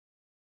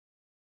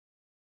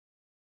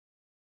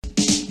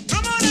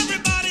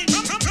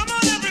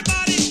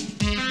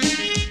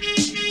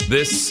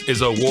This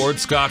is a Ward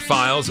Scott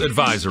Files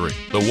advisory.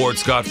 The Ward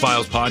Scott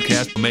Files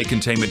podcast may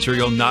contain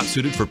material not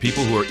suited for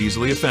people who are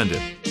easily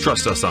offended.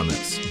 Trust us on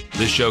this.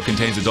 This show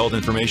contains adult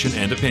information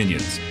and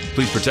opinions.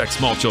 Please protect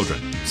small children,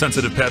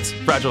 sensitive pets,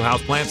 fragile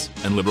houseplants,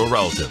 and liberal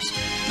relatives.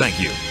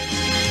 Thank you.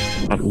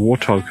 That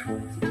warthog.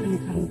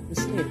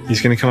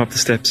 He's going to come up the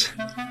steps.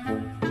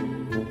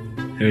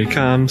 Here he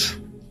comes.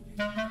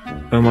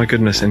 Oh my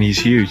goodness, and he's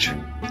huge.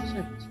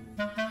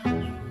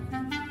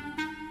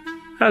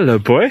 Hello,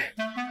 boy.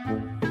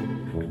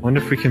 Wonder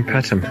if we can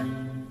pet him.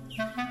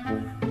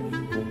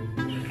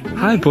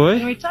 Hi, boy.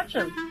 Can we touch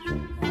him?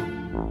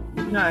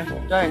 No,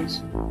 don't.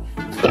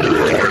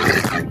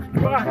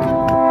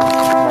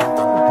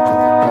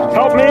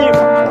 Help me!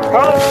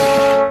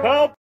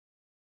 Help!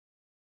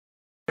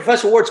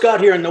 Professor Ward Scott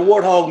here in the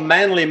Warthog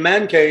Manly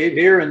Man Cave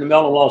here in the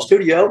Mellon Law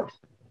Studio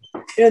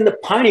in the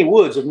piney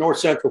woods of North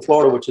Central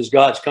Florida, which is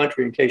God's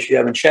country, in case you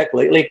haven't checked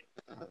lately.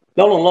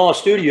 Mellon Law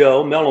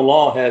Studio, Mellon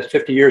Law has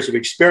 50 years of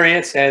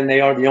experience, and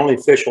they are the only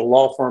official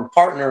law firm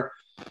partner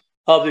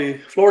of the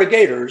Florida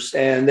Gators,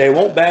 and they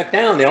won't back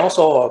down. They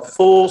also are a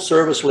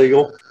full-service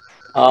legal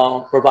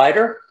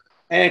provider,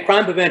 and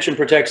crime prevention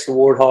protects the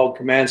Warthog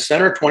Command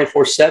Center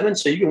 24/7,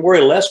 so you can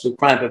worry less with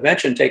crime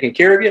prevention taking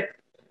care of you.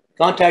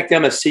 Contact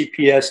them at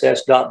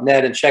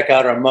cpss.net and check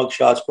out our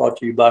mugshots brought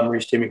to you by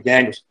Maurice T.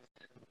 McDaniels.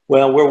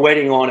 Well, we're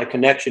waiting on a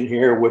connection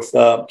here with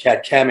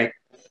Kat Kamick,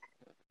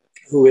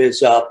 who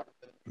is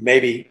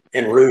maybe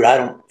en route. I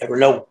don't ever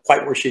know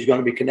quite where she's going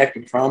to be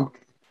connecting from,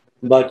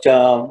 but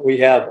we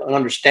have an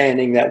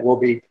understanding that we'll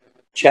be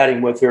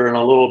chatting with her in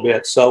a little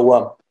bit.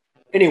 So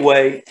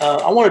anyway,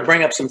 I want to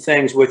bring up some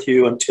things with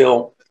you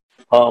until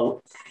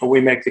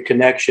we make the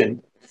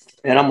connection.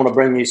 And I'm going to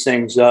bring these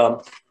things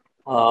up.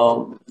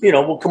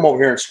 We'll come over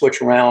here and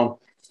switch around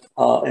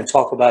and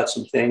talk about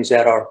some things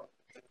that are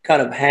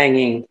kind of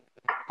hanging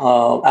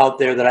out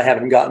there that I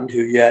haven't gotten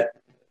to yet.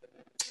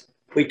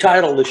 We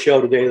titled the show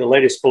today, The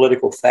Latest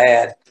Political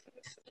Fad,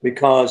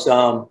 because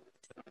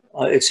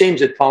it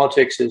seems that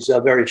politics is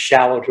very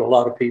shallow to a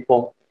lot of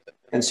people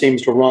and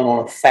seems to run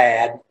on a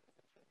fad.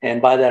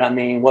 And by that, I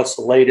mean, what's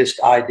the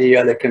latest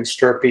idea that can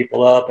stir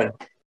people up and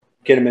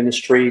get them in the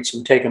streets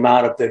and take them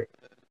out of the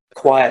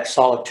quiet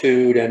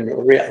solitude and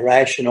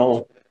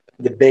rational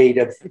debate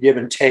of give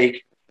and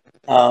take.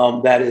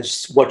 That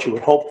is what you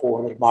would hope for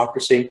in a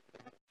democracy.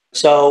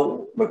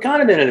 So we're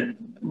kind of in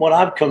what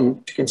I've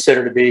come to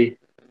consider to be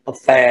a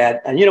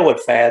fad. And you know what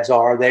fads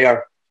are. They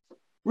are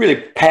really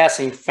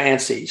passing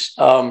fancies.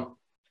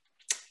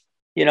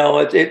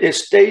 It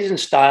stays in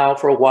style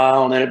for a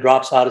while, and then it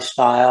drops out of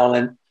style,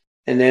 and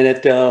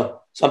then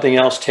something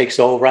else takes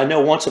over. I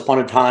know once upon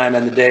a time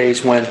in the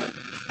days when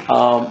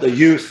the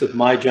youth of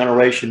my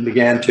generation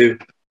began to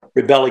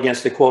rebel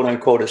against the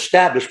quote-unquote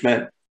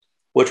establishment,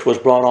 which was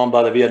brought on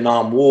by the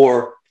Vietnam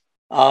War,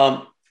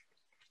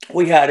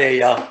 we had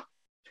a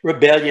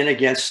rebellion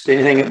against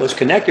anything that was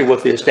connected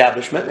with the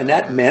establishment, and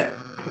that meant,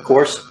 of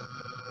course,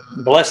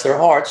 bless their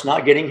hearts,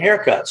 not getting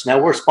haircuts. Now,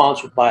 we're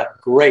sponsored by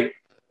great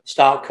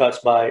style cuts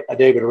by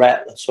David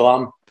Ratliff, so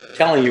I'm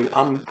telling you,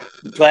 I'm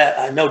glad.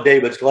 I know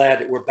David's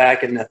glad that we're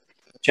back in the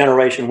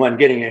generation when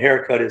getting a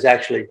haircut is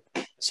actually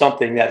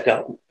something that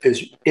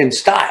is in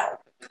style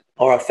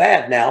or a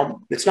fad now.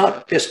 It's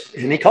not just,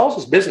 and he calls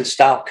his business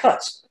style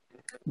cuts.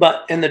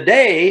 But in the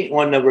day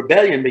when the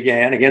rebellion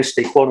began against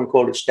the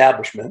quote-unquote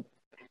establishment,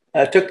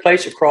 took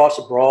place across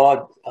a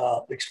broad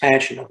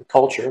expansion of the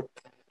culture.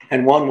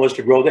 And one was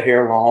to grow the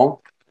hair long.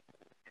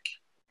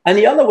 And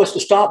the other was to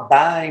stop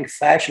buying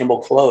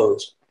fashionable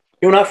clothes.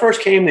 When I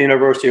first came to the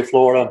University of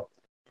Florida,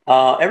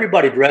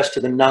 everybody dressed to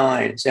the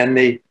nines. And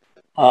I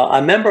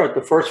remember at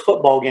the first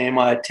football game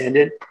I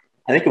attended,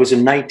 I think it was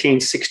in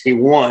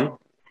 1961,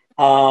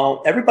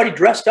 everybody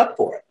dressed up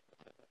for it.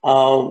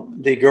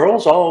 The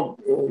girls, all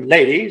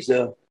ladies,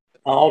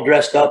 all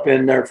dressed up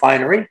in their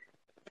finery.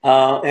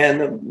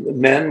 And the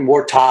men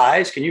wore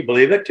ties, can you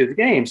believe it, to the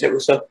games. It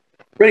was a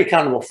really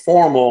kind of a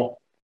formal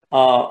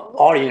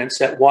audience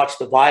that watched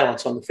the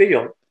violence on the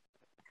field.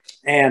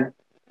 And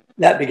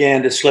that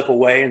began to slip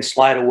away and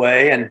slide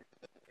away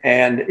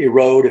and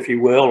erode, if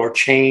you will, or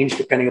change,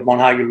 depending upon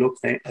how you look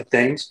at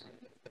things.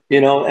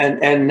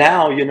 And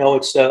now,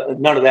 it's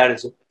none of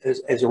that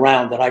is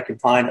around that I can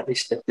find, at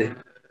least at the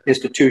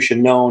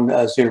institution known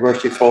as the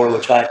University of Florida,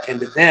 which I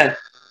attended then,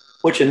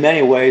 which in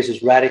many ways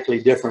is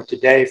radically different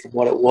today from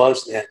what it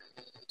was then.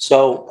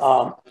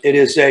 So it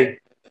is a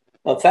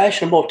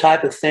fashionable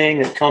type of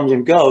thing that comes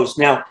and goes.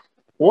 Now,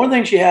 one of the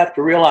things you have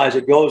to realize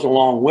that goes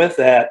along with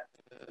that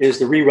is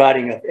the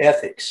rewriting of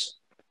ethics.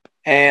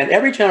 And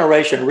every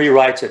generation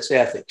rewrites its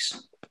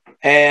ethics.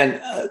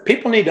 And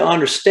people need to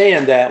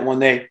understand that when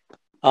they,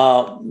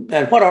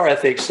 and what are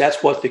ethics?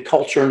 That's what the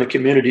culture and the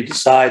community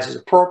decides is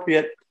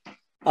appropriate,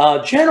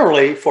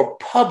 generally for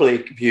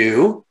public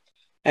view.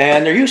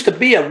 And there used to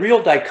be a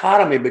real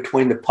dichotomy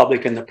between the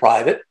public and the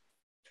private,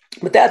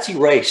 but that's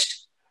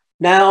erased.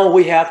 Now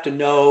we have to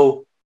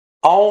know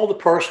all the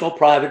personal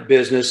private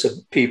business of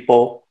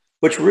people,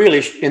 which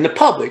really in the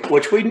public,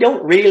 which we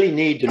don't really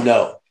need to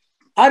know.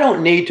 I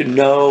don't need to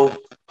know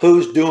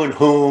who's doing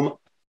whom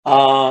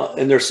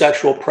in their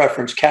sexual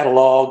preference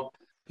catalog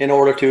in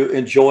order to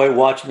enjoy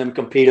watching them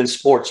compete in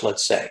sports,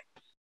 let's say.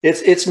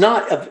 It's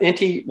not of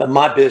any of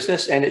my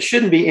business, and it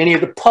shouldn't be any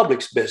of the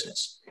public's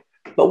business.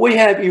 But we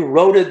have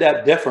eroded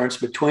that difference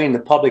between the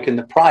public and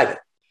the private.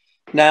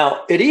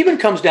 Now, it even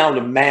comes down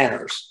to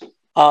manners.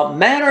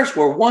 Manners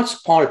were once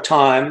upon a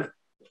time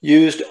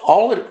used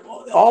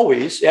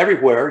always,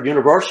 everywhere,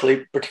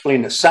 universally, particularly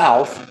in the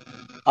South,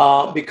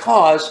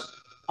 because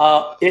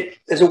it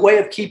is a way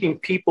of keeping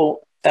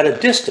people at a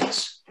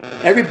distance.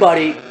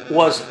 Everybody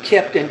was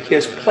kept in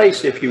his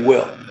place, if you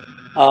will.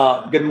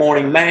 Good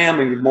morning, ma'am,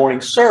 and good morning,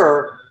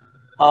 sir,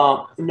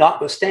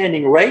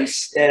 notwithstanding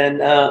race, and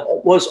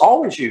was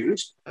always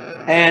used.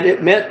 And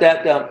it meant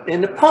that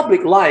in the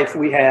public life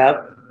we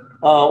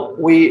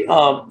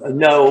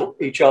know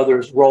each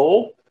other's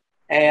role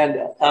and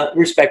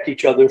respect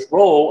each other's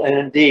role. And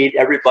indeed,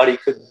 everybody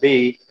could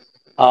be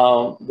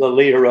the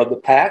leader of the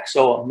pack.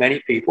 So many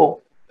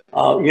people,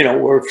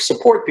 were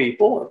support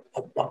people.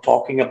 I'm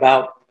talking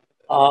about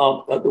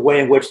the way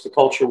in which the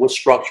culture was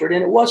structured,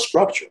 and it was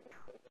structured.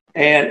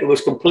 And it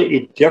was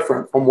completely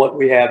different from what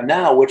we have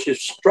now, which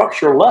is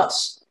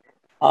structureless.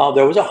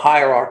 There was a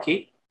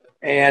hierarchy,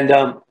 and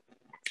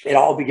it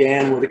all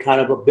began with a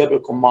kind of a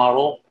biblical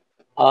model.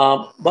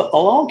 But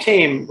along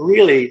came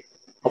really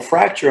a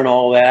fracture and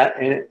all that.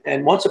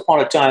 And once upon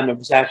a time, there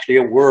was actually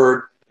a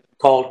word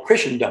called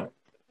Christendom.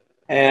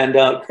 And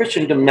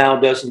Christendom now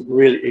doesn't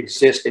really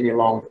exist any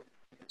longer.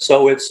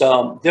 So it's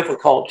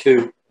difficult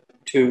to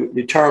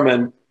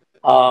determine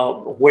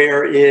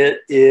where it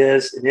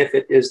is and if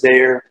it is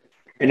there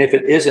and if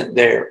it isn't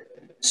there.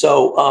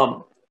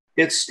 So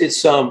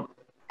it's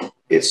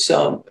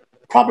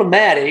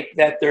problematic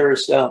that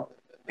there's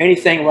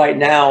anything right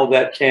now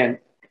that can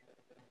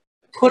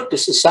put the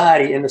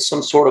society into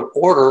some sort of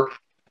order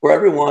where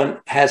everyone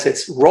has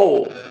its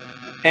role.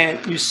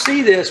 And you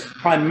see this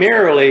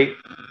primarily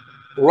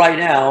right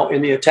now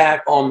in the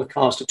attack on the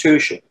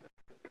Constitution.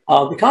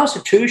 The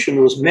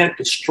Constitution was meant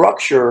to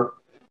structure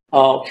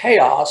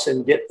chaos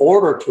and get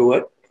order to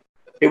it.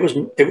 It was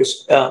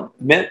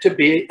meant to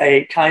be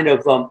a kind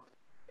of a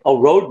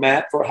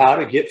roadmap for how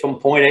to get from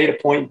point A to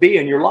point B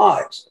in your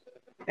lives.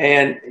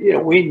 And,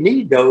 we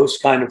need those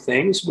kind of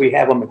things. We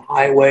have them in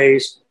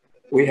highways.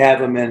 We have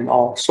them in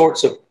all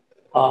sorts of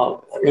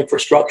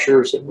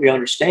infrastructures that we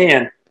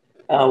understand.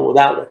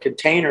 Without a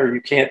container,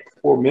 you can't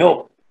pour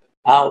milk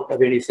out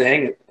of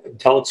anything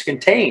until it's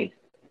contained.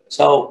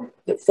 So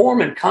the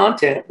form and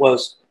content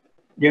was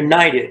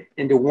united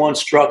into one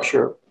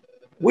structure.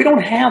 We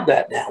don't have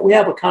that now. We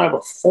have a kind of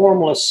a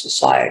formless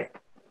society.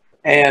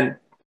 And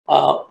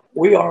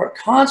we are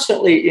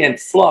constantly in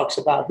flux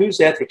about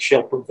whose ethics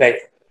shall prevail.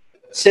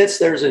 Since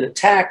there's an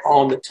attack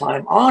on the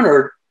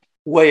time-honored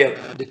way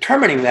of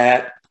determining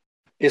that,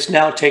 it's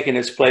now taking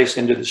its place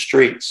into the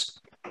streets.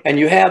 And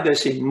you have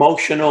this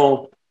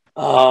emotional,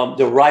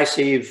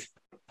 derisive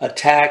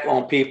attack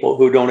on people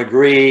who don't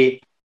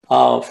agree,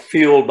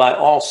 fueled by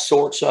all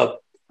sorts of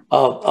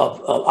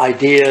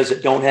ideas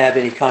that don't have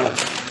any kind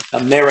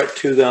of merit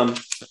to them,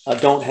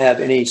 don't have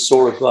any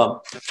sort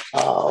of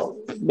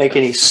make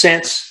any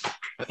sense.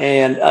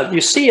 And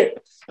you see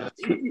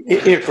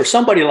it for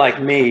somebody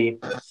like me,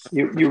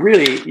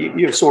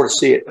 you sort of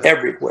see it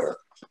everywhere.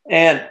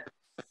 And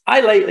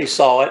I lately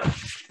saw it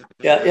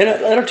in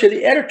a letter to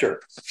the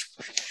editor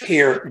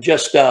here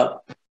just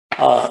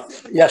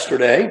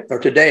yesterday, or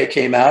today it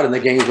came out in the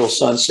Gainesville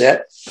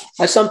Sunset.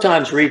 I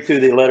sometimes read through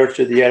the letter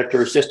to the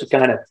editors just to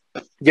kind of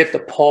get the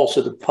pulse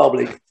of the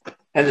public.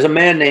 And there's a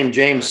man named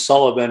James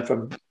Sullivan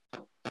from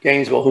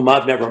Gainesville, whom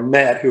I've never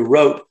met, who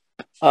wrote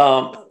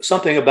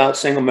something about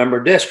single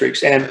member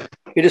districts. And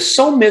it is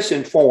so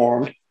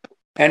misinformed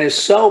and is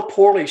so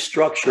poorly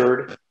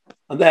structured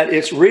that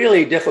it's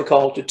really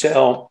difficult to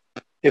tell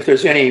if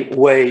there's any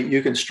way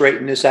you can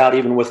straighten this out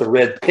even with a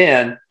red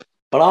pen,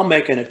 but I'll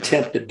make an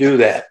attempt to do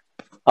that.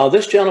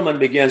 This gentleman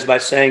begins by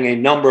saying a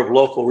number of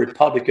local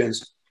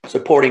Republicans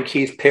supporting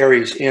Keith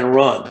Perry's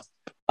in-run.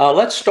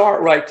 Let's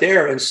start right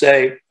there and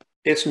say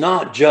it's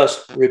not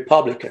just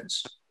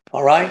Republicans,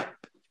 all right?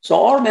 So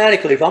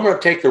automatically, if I'm going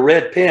to take the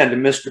red pen to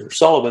Mr.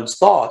 Sullivan's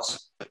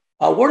thoughts,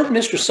 where did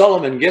Mr.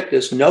 Sullivan get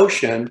this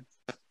notion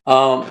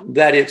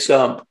that it's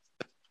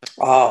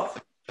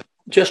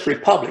just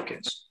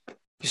Republicans?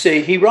 You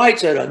see, he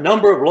writes that a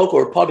number of local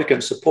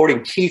Republicans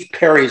supporting Keith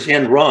Perry's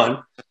end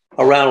run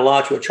around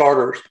Alachua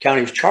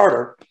County's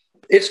charter.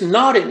 It's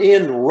not an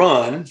end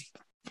run.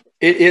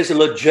 It is a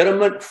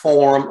legitimate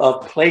form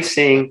of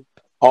placing,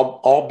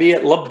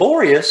 albeit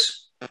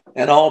laborious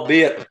and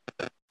albeit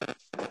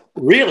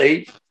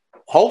really,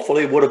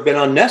 hopefully would have been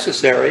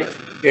unnecessary.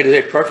 It is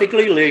a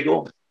perfectly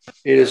legal.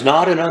 It is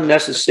not an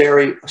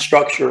unnecessary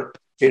structure.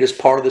 It is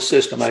part of the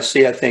system. I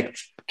think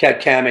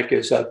Kat Kamek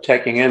is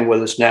taking in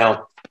with us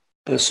now.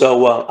 And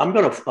so I'm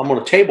going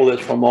to table this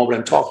for a moment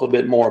and talk a little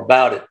bit more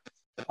about it.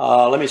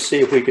 Let me see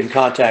if we can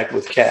contact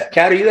with Kat.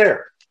 Kat, are you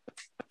there?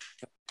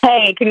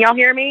 Hey, can y'all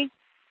hear me?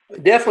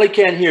 Definitely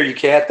can hear you,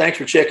 Kat. Thanks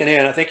for checking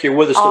in. I think you're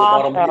with us to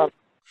the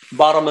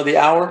bottom of the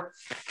hour.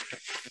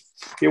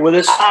 You with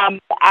us?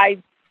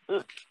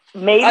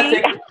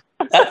 Maybe.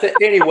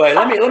 Anyway,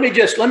 let me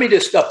just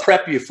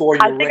prep you for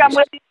your I think race. I'm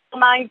with you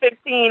till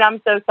 9:15.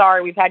 I'm so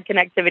sorry. We've had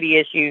connectivity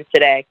issues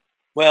today.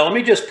 Well, let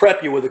me just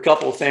prep you with a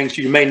couple of things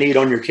you may need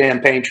on your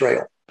campaign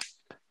trail.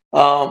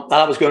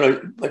 I was going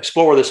to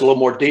explore this a little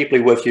more deeply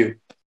with you.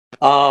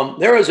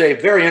 There is a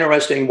very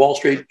interesting Wall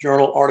Street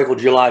Journal article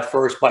July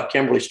 1st by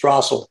Kimberly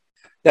Strassel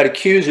that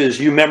accuses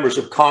you members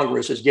of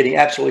Congress as getting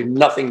absolutely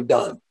nothing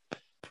done.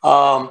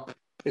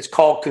 It's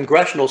called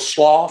Congressional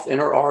Sloth in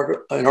her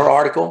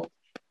article.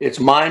 It's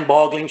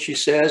mind-boggling, she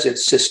says.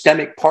 It's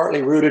systemic,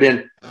 partly rooted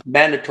in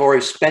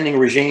mandatory spending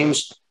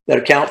regimes that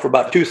account for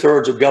about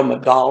 2/3 of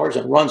government dollars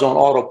and runs on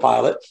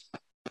autopilot.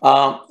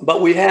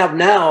 But we have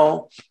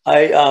now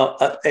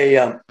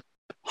a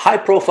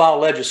high-profile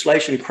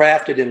legislation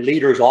crafted in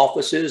leaders'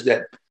 offices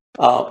that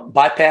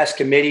bypass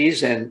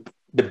committees and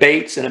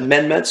debates and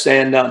amendments.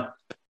 And I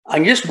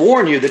can just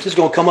warn you that this is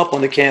going to come up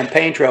on the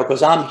campaign trail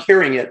because I'm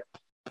hearing it.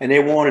 And they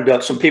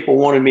wanted some people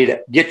wanted me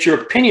to get your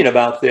opinion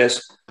about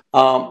this.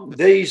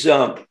 These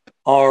are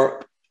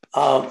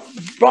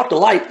brought to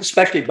light,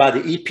 especially by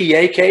the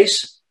EPA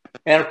case,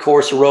 and of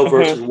course the Roe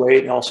versus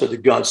Wade, and also the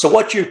guns. So,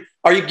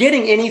 are you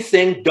getting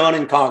anything done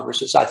in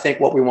Congress? Is I think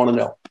what we want to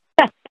know.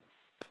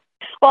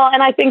 Well,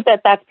 and I think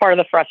that that's part of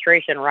the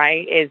frustration,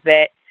 right? Is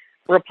that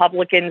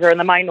Republicans are in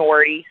the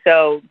minority.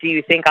 So, do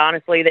you think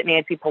honestly that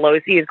Nancy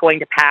Pelosi is going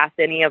to pass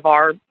any of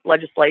our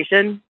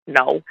legislation?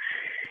 No.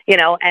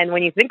 And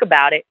when you think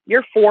about it,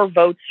 you're 4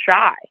 votes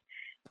shy.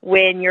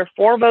 When you're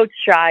 4 votes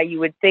shy, you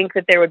would think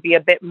that there would be a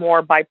bit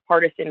more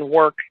bipartisan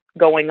work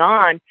going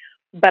on.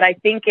 But I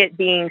think it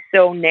being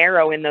so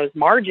narrow in those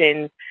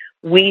margins,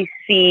 we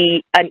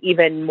see an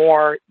even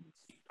more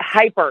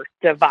hyper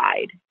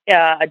divide,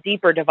 a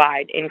deeper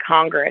divide in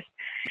Congress.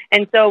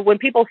 And so when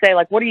people say,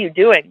 like, what are you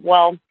doing?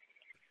 Well,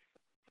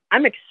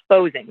 I'm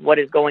exposing what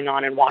is going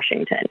on in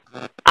Washington.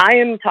 I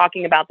am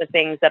talking about the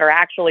things that are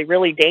actually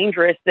really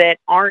dangerous that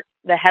aren't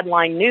the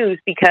headline news,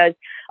 because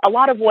a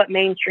lot of what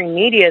mainstream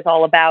media is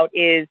all about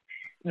is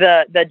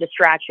the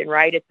distraction,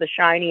 right? It's the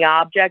shiny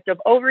object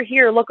of over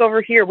here, look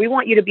over here. We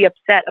want you to be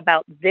upset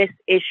about this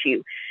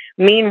issue.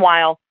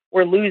 Meanwhile,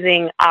 we're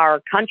losing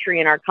our country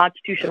and our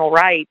constitutional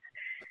rights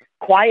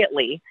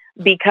quietly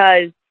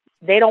because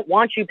they don't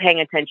want you paying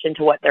attention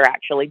to what they're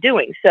actually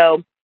doing.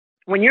 So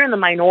when you're in the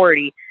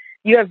minority,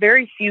 you have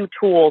very few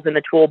tools in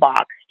the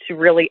toolbox to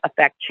really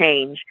affect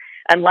change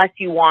unless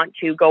you want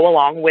to go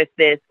along with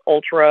this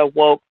ultra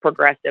woke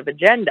progressive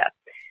agenda,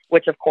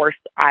 which of course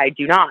I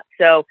do not.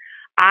 So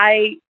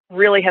I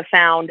really have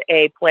found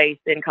a place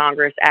in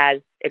Congress as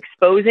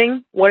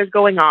exposing what is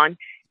going on,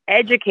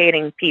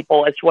 educating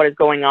people as to what is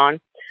going on,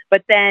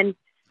 but then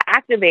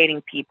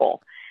activating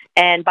people.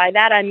 And by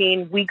that, I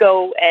mean, we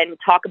go and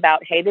talk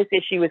about, hey, this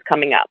issue is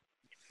coming up.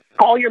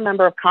 Call your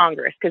member of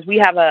Congress, because we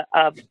have a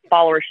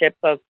followership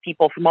of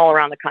people from all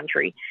around the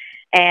country.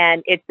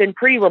 And it's been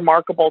pretty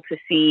remarkable to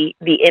see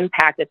the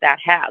impact that that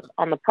has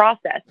on the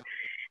process.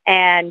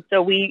 And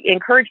so we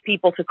encourage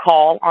people to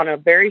call on a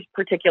very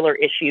particular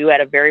issue at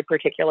a very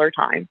particular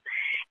time.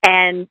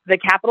 And the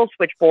Capitol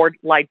switchboard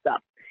lights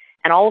up.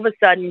 And all of a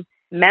sudden,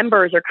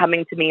 members are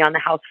coming to me on the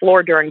House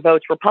floor during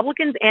votes,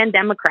 Republicans and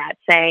Democrats,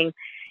 saying,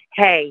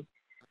 hey,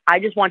 I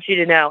just want you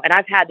to know, and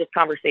I've had this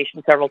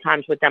conversation several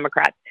times with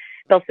Democrats,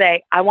 they'll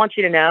say, I want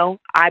you to know,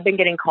 I've been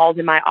getting calls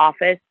in my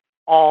office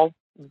all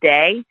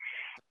day,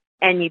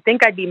 and you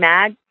think I'd be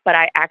mad, but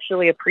I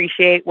actually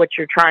appreciate what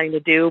you're trying to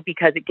do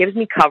because it gives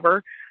me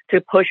cover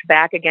to push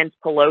back against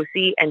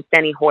Pelosi and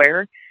Steny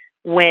Hoyer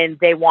when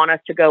they want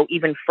us to go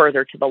even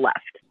further to the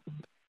left.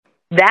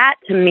 That,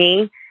 to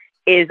me,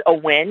 is a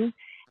win.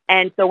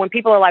 And so when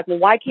people are like, well,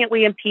 why can't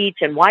we impeach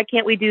and why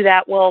can't we do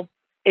that? Well,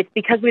 it's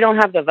because we don't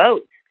have the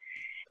votes.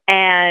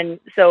 And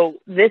so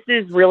this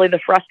is really the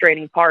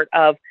frustrating part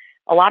of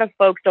a lot of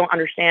folks don't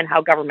understand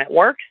how government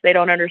works. They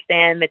don't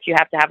understand that you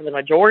have to have the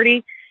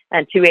majority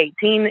and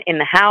 218 in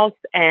the House.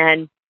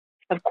 And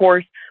of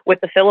course, with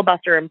the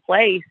filibuster in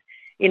place,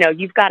 you know,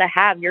 you've got to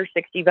have your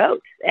 60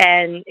 votes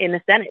and in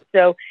the Senate.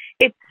 So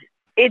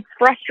it's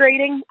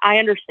frustrating. I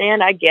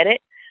understand. I get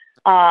it.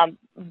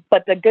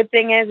 But the good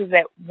thing is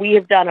that we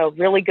have done a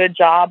really good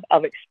job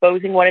of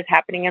exposing what is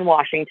happening in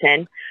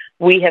Washington.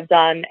 We have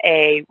done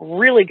a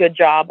really good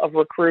job of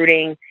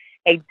recruiting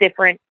a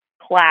different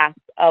class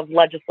of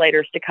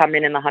legislators to come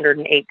in the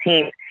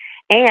 118th.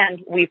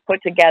 And we've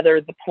put together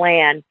the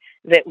plan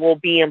that will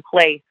be in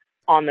place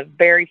on the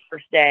very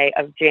first day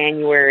of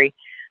January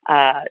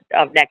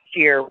of next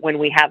year when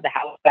we have the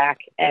House back,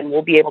 and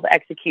we'll be able to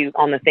execute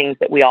on the things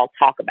that we all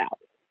talk about.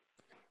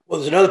 Well,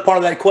 there's another part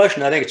of that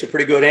question. I think it's a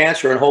pretty good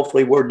answer, and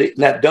hopefully we're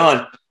getting that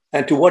done.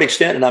 And to what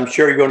extent, and I'm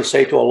sure you're going to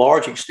say to a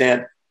large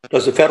extent,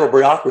 does the federal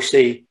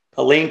bureaucracy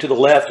lean to the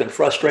left and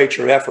frustrate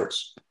your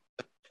efforts?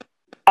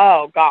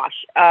 Oh, gosh.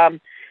 To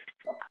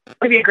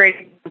be a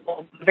great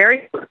example,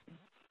 very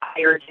I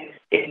introduced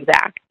in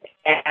Zach,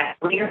 and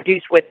we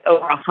introduced with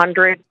over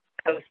 100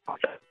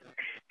 co-sponsors.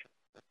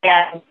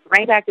 And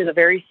REINS Act is a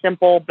very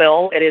simple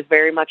bill. It is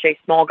very much a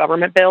small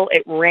government bill.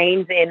 It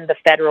reins in the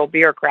federal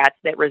bureaucrats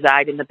that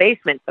reside in the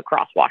basements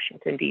across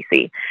Washington,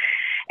 D.C.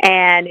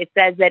 And it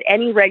says that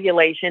any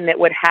regulation that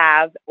would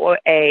have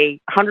a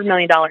 $100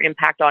 million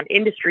impact on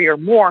industry or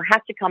more has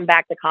to come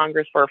back to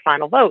Congress for a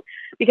final vote,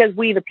 because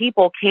we, the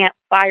people, can't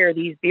fire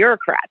these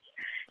bureaucrats.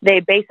 They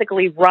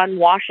basically run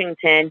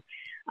Washington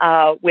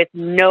with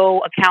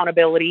no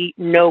accountability,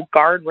 no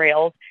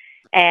guardrails.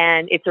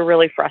 And it's a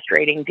really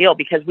frustrating deal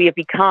because we have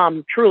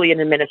become truly an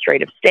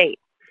administrative state.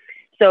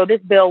 So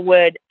this bill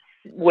would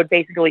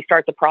basically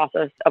start the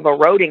process of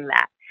eroding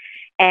that.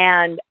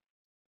 And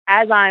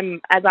as I'm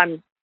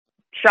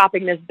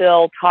shopping this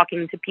bill,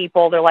 talking to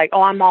people, they're like,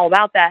 "Oh, I'm all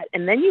about that."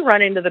 And then you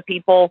run into the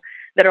people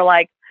that are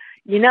like,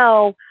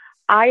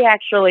 I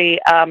actually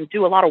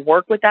do a lot of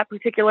work with that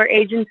particular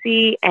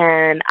agency,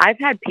 and I've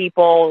had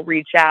people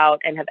reach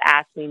out and have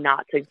asked me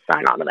not to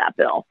sign on to that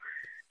bill.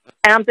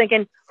 And I'm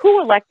thinking,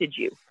 who elected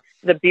you?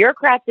 The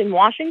bureaucrats in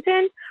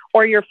Washington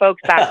or your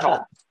folks back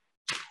home?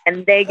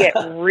 And they get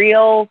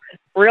real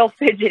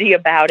fidgety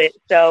about it.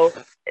 So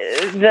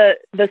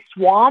the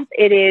swamp,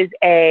 it is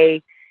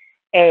a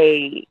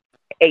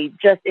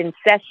just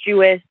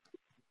incestuous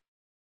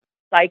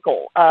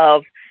cycle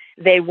of,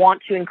 they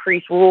want to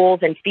increase rules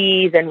and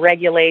fees and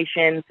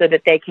regulations so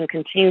that they can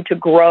continue to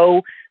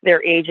grow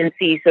their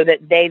agency, so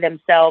that they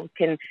themselves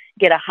can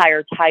get a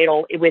higher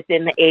title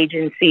within the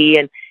agency.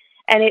 And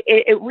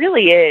it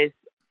really is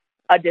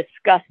a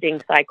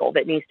disgusting cycle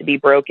that needs to be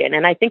broken.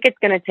 And I think it's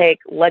going to take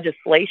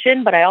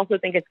legislation, but I also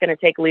think it's going to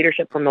take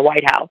leadership from the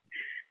White House,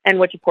 and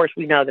which, of course,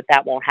 we know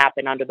that won't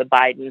happen under the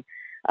Biden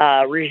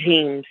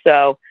regime.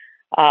 So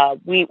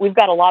we've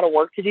got a lot of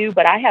work to do,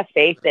 but I have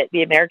faith that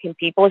the American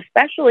people,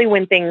 especially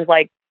when things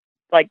like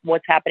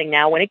what's happening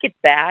now, when it gets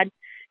bad,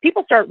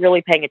 people start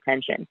really paying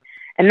attention.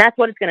 And that's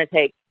what it's going to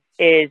take,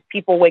 is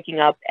people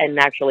waking up and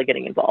actually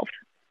getting involved.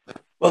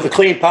 Well, the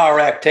Clean Power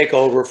Act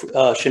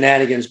takeover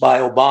shenanigans by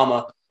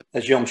Obama,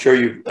 as I'm sure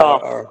you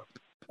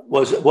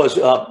was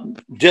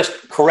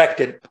just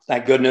corrected,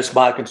 thank goodness,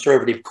 by a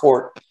conservative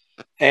court,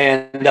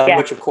 and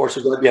which, of course,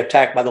 is going to be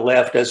attacked by the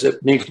left as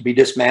it needs to be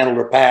dismantled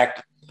or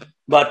packed.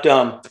 But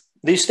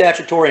these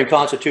statutory and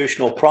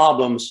constitutional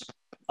problems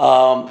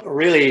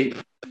really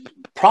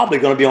probably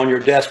going to be on your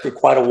desk for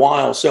quite a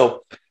while.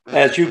 So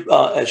as you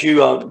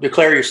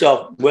declare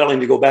yourself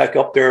willing to go back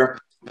up there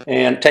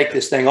and take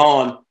this thing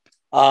on,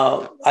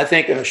 I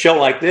think in a show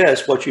like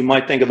this, what you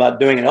might think about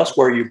doing, and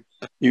elsewhere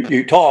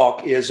you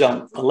talk, is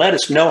let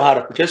us know how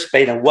to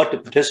participate and what to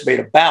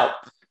participate about.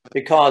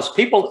 Because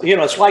people,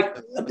 it's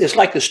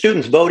like the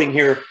students voting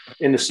here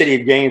in the city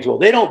of Gainesville.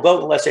 They don't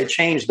vote unless they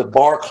change the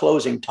bar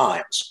closing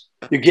times.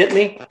 You get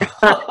me?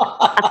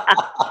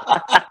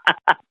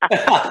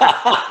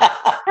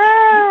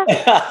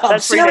 I'm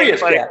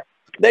serious, yeah.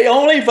 They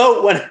only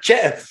vote when it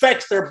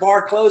affects their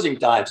bar closing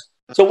times.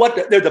 So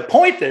the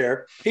point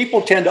there,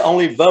 people tend to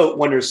only vote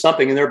when there's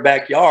something in their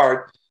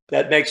backyard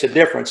that makes a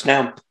difference.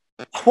 Now,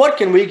 what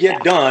can we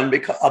get done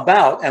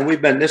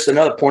and this is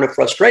another point of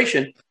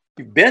frustration.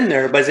 You've been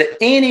there, but is there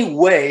any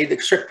way the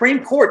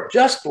Supreme Court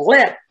just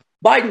let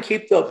Biden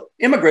keep the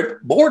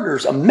immigrant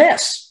borders a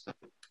mess?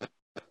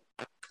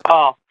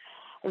 Oh,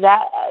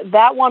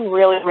 that one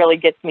really, really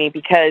gets me,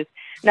 because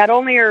not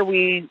only are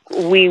we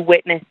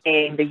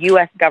witnessing the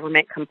U.S.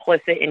 government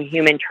complicit in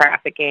human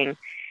trafficking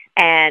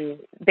and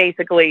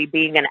basically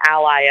being an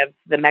ally of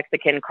the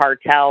Mexican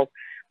cartel,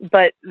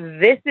 but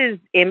this is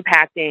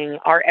impacting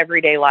our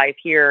everyday life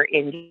here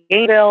in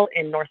Gainesville,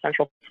 in North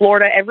Central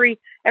Florida. Every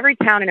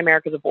town in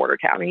America is a border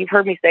town. And you've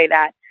heard me say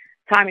that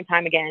time and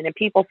time again. And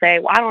people say,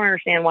 "Well, I don't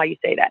understand why you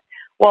say that."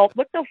 Well,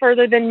 look no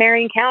further than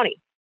Marion County.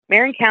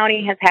 Marion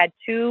County has had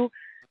 2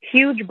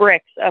 huge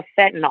bricks of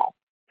fentanyl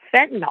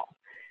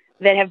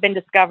that have been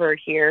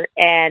discovered here.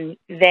 And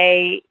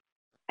they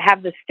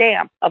have the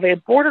stamp of a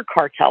border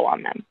cartel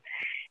on them.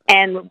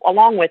 And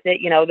along with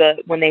it,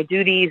 when they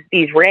do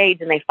these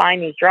raids and they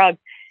find these drugs,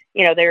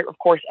 they're, of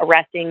course,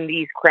 arresting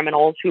these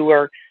criminals who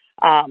are,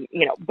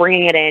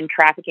 bringing it in,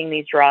 trafficking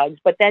these drugs.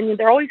 But then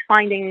they're always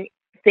finding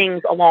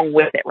things along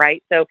with it,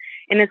 right? So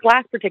in this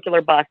last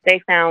particular bust, they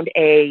found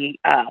a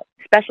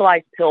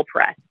specialized pill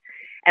press.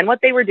 And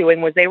what they were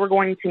doing was they were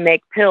going to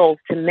make pills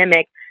to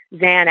mimic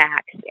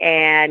Xanax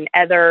and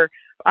other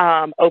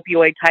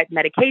opioid type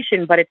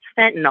medication, but it's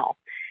fentanyl.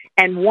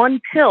 And one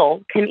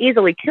pill can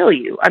easily kill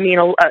you. I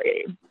mean,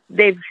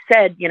 they've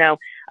said, a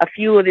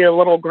few of the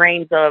little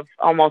grains of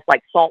almost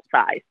like salt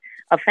size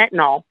of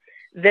fentanyl,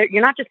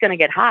 you're not just going to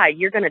get high,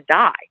 you're going to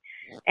die.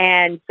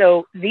 And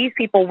so these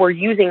people were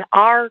using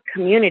our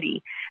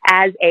community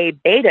as a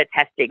beta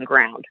testing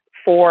ground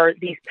for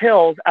these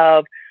pills,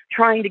 of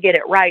trying to get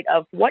it right,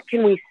 of what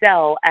can we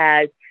sell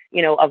as,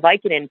 a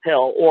Vicodin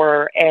pill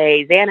or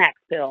a Xanax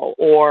pill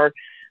or,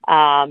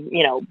 Adderall,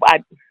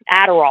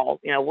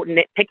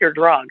 pick your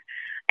drug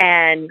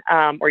and,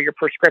 or your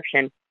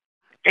prescription.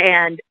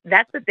 And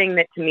that's the thing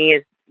that to me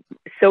is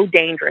so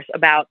dangerous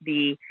about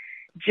the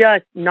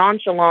just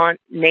nonchalant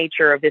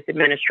nature of this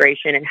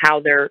administration and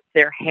how they're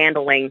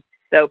handling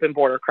the open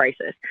border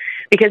crisis.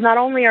 Because not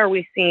only are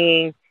we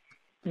seeing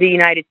the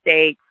United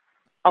States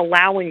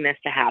allowing this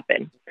to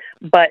happen,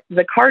 but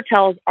the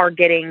cartels are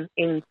getting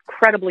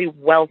incredibly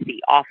wealthy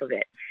off of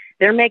it.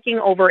 They're making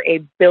over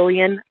 $1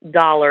 billion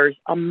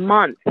a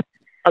month.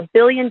 $1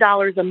 billion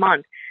a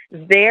month.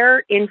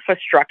 Their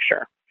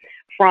infrastructure,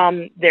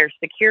 from their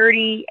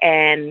security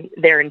and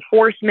their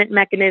enforcement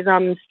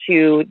mechanisms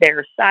to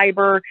their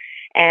cyber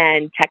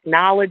and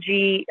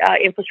technology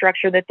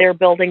infrastructure that they're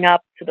building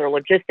up, to their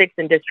logistics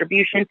and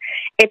distribution,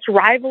 it's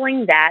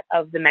rivaling that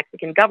of the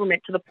Mexican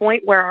government, to the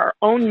point where our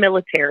own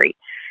military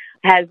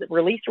has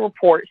released a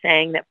report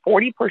saying that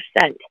 40%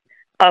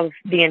 of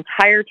the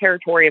entire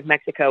territory of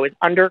Mexico is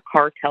under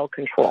cartel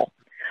control.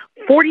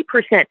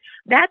 40%.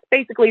 That's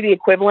basically the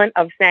equivalent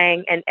of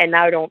saying, and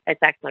now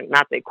it's actually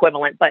not the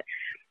equivalent, but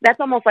that's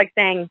almost like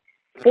saying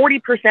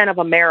 40% of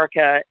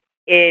America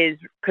is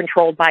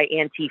controlled by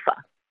Antifa.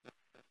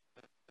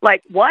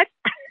 Like, what?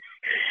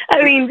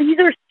 I mean, these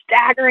are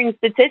staggering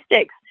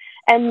statistics,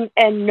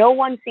 and no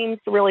one seems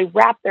to really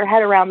wrap their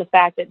head around the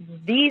fact that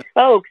these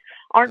folks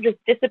aren't just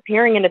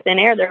disappearing into thin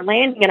air. They're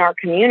landing in our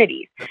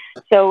communities.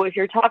 So if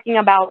you're talking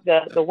about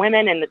the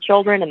women and the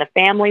children and the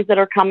families that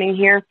are coming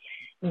here,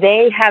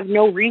 they have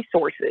no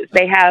resources.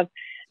 They have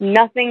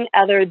nothing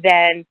other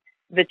than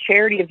the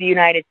charity of the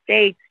United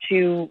States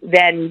to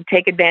then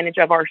take advantage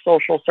of our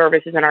social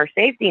services and our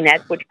safety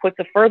nets, which puts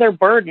a further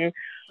burden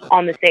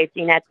on the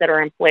safety nets that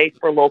are in place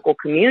for local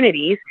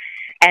communities.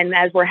 And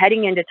as we're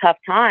heading into tough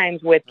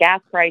times with gas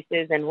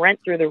prices and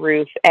rent through the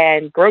roof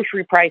and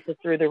grocery prices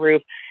through the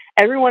roof,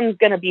 everyone's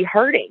going to be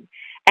hurting.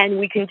 And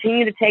we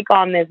continue to take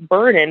on this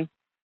burden.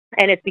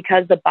 And it's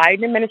because the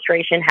Biden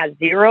administration has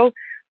zero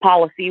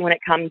policy when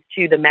it comes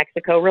to the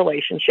Mexico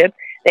relationship.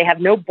 They have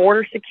no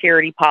border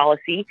security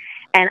policy.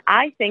 And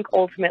I think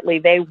ultimately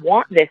they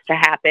want this to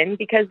happen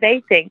because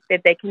they think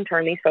that they can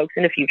turn these folks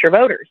into future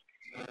voters.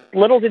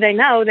 Little do they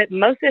know that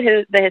most of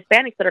the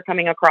Hispanics that are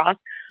coming across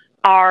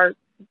are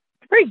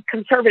pretty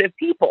conservative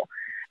people.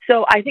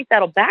 So I think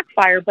that'll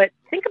backfire. But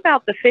think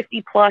about the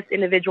 50 plus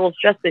individuals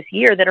just this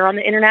year that are on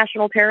the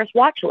International Terrorist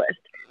Watch List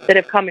that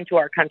have come into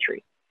our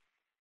country.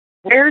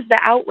 Where's the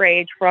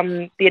outrage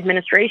from the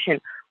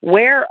administration?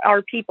 Where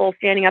are people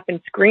standing up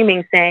and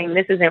screaming, saying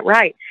this isn't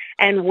right?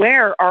 And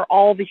where are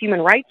all the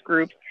human rights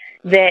groups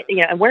that,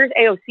 and where's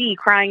AOC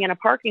crying in a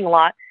parking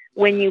lot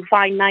when you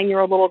find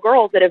 9-year-old little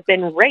girls that have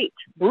been raped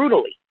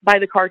brutally by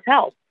the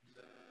cartels?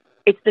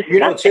 It's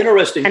disgusting. It's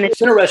interesting.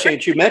 It's interesting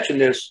that you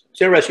mentioned this.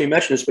 It's interesting you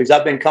mentioned this because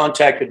I've been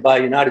contacted by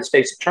a United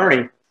States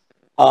attorney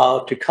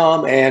to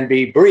come and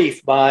be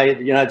briefed by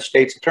the United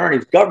States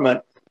Attorney's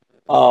government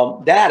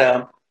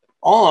data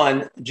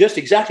on just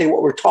exactly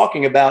what we're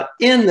talking about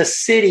in the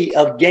city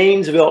of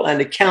Gainesville and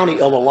the county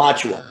of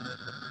Alachua.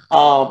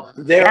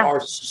 There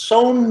are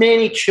so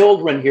many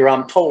children here,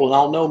 I'm told, and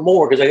I'll know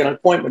more because I got an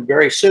appointment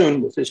very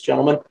soon with this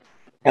gentleman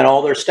and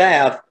all their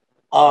staff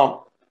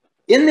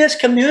in this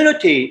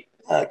community,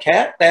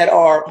 Kat, that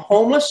are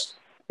homeless,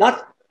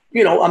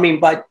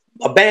 by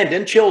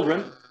abandoned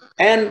children,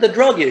 and the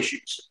drug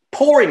issues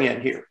pouring in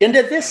here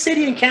into this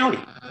city and county,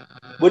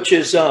 which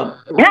is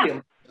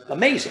really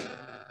amazing.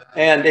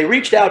 And they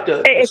reached out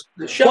to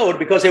the show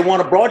because they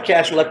want to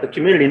broadcast and let the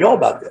community know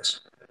about this.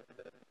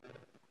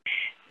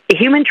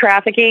 Human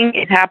trafficking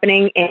is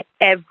happening in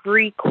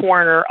every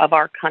corner of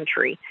our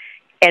country.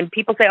 And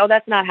people say, oh,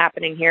 that's not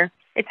happening here.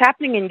 It's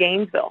happening in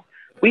Gainesville.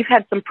 We've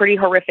had some pretty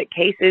horrific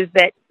cases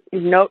that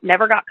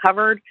never got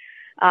covered.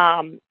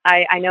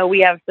 I know we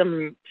have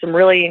some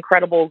really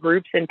incredible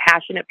groups and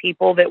passionate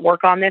people that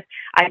work on this.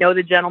 I know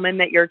the gentleman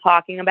that you're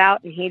talking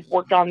about, and he's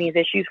worked on these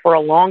issues for a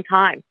long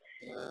time.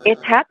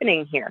 It's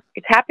happening here.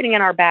 It's happening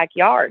in our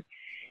backyard.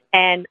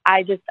 And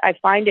I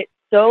find it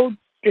so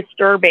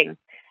disturbing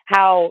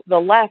how the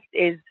left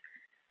is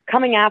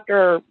coming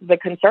after the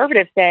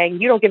conservatives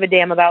saying, you don't give a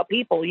damn about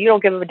people. You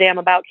don't give a damn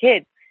about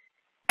kids.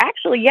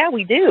 Actually, yeah,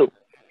 we do.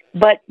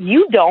 But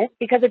you don't,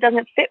 because it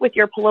doesn't fit with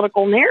your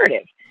political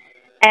narrative.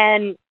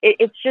 And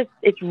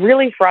it's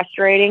really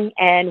frustrating.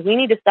 And we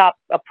need to stop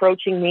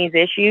approaching these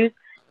issues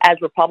as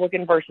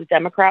Republican versus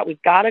Democrat.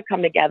 We've got to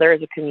come together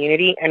as a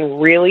community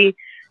and really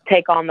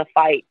take on the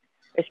fight,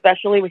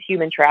 especially with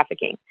human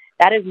trafficking.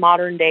 That is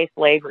modern day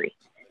slavery.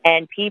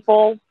 And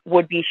people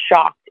would be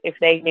shocked if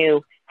they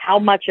knew how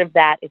much of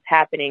that is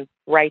happening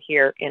right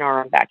here in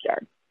our own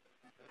backyard.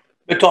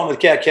 Been talking with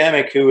Kat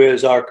Cammack, who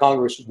is our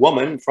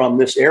congresswoman from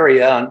this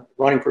area and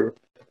running for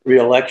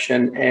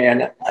re-election,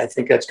 and I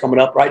think that's coming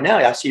up right now.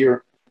 I see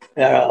your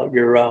ads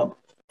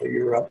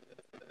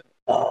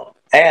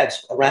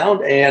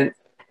around, and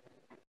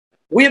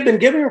we have been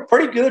giving her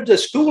pretty good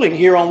schooling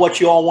here on what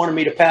you all wanted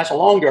me to pass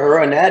along to her,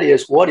 and that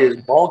is what is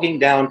bogging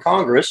down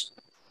Congress.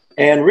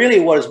 And really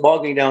what is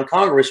bogging down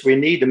Congress, we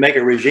need to make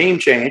a regime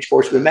change. Of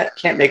course, we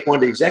can't make one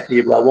at the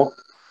executive level,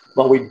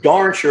 but we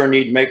darn sure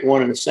need to make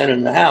one in the Senate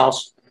and the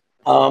House.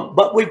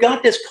 But we've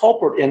got this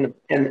culprit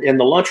in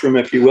the lunchroom,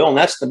 if you will, and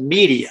that's the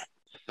media.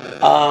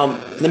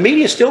 The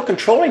media is still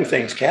controlling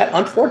things, Kat.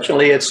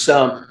 Unfortunately, it's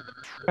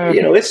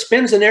it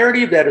spins a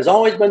narrative that has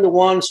always been the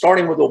one,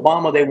 starting with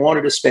Obama, they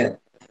wanted to spin.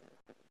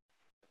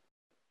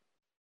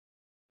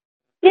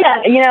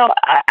 Yeah,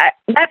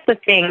 that's the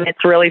thing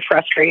that's really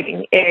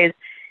frustrating is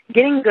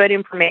getting good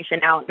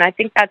information out. And I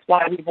think that's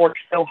why we've worked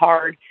so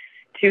hard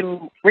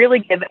to really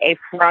give a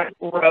front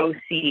row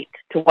seat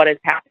to what is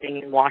happening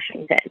in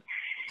Washington.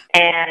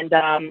 And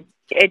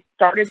it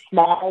started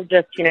small,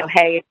 just,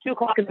 hey, it's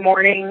 2:00 in the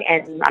morning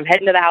and I'm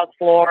heading to the House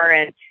floor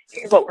and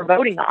here's what we're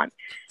voting on.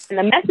 And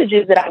the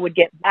messages that I would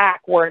get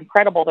back were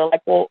incredible. They're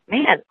like, well,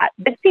 man,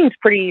 this seems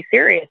pretty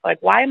serious. Like,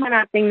 why am I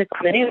not seeing this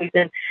on the news?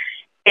 And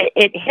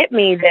it hit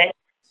me that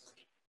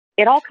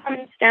it all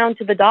comes down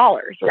to the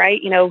dollars,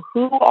 right?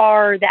 Who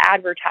are the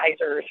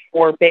advertisers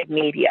for big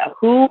media?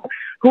 Who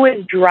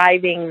is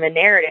driving the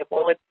narrative?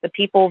 Well, it's the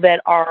people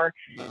that are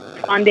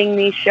funding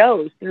these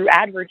shows through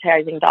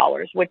advertising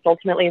dollars, which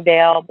ultimately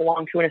they'll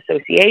belong to an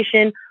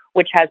association,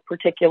 which has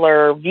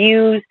particular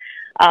views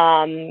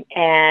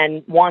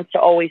and wants to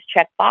always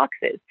check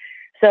boxes.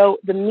 So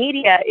the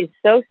media is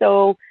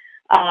so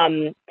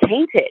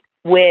tainted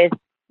with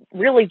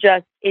really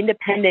just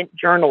independent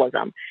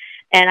journalism.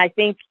 And I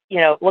think,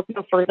 look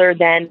no further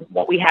than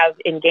what we have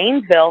in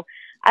Gainesville.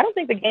 I don't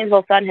think the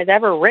Gainesville Sun has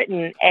ever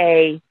written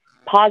a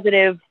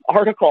positive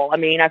article. I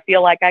mean, I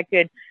feel like I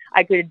could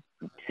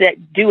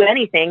do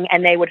anything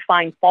and they would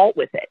find fault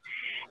with it.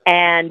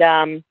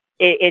 And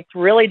it's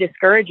really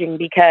discouraging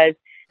because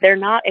they're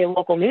not a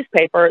local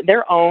newspaper.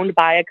 They're owned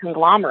by a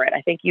conglomerate.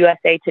 I think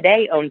USA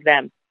Today owns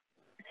them.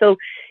 So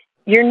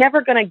you're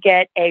never going to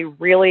get a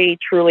really,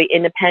 truly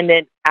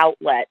independent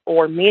outlet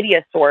or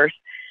media source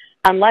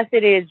unless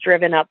it is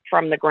driven up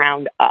from the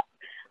ground up.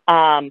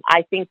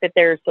 I think that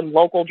there's some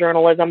local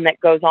journalism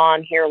that goes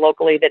on here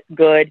locally that's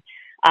good.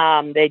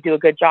 They do a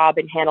good job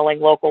in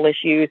handling local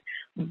issues.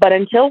 But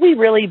until we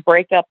really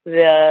break up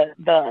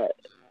the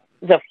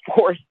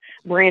fourth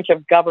branch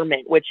of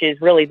government, which is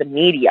really the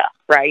media,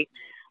 right?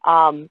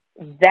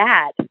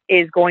 That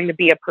is going to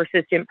be a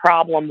persistent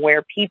problem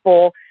where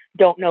people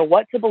don't know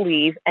what to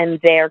believe and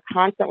they're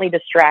constantly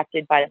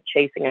distracted by the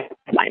chasing of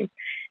time.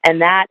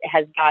 And that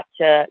has got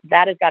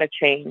to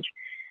change,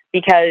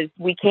 because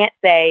we can't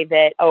say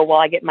that, oh, well,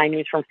 I get my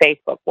news from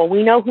Facebook. Well,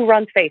 we know who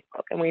runs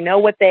Facebook and we know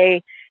what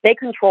they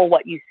control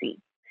what you see.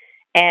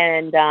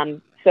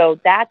 And so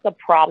that's a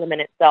problem in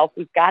itself.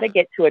 We've got to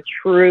get to a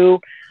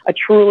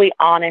truly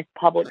honest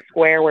public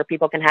square where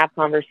people can have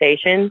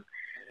conversations.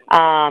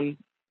 And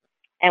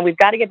we've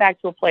got to get back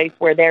to a place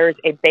where there's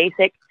a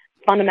basic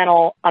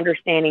fundamental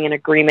understanding and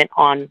agreement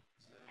on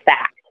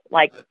fact,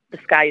 like the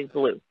sky is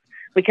blue.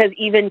 Because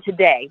even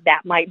today,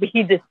 that might be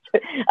just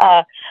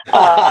a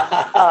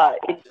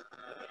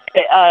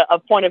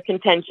point of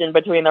contention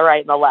between the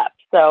right and the left.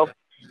 So,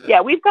 yeah,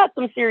 we've got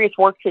some serious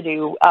work to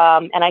do.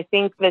 And I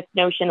think this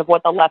notion of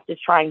what the left is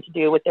trying to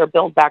do with their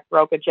Build Back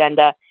Broke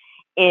agenda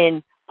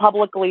in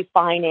publicly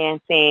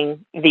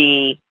financing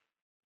the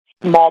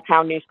small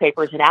town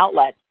newspapers and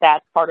outlets,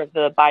 that's part of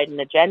the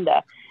Biden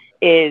agenda,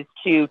 is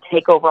to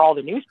take over all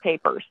the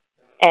newspapers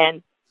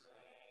and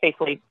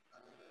basically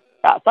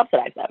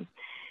subsidize them.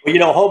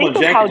 Well, Holman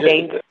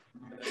Jenkins,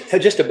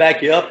 just to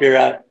back you up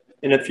here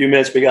in a few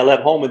minutes, we got to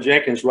let Holman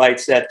Jenkins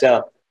writes that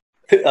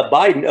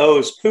Biden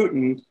owes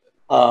Putin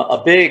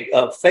a big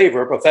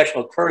favor,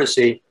 professional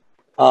courtesy,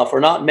 for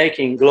not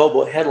making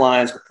global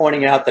headlines, for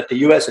pointing out that the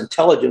U.S.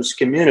 intelligence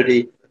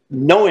community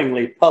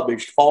knowingly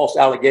published false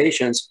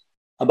allegations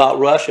about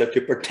Russia to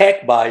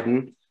protect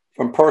Biden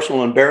from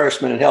personal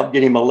embarrassment and help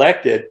get him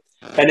elected.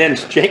 And then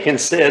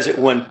Jenkins says that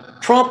when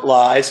Trump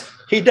lies,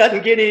 he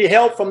doesn't get any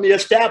help from the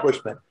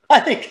establishment. I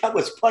think that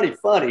was pretty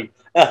funny.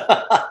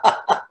 Biden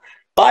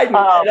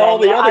and all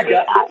the other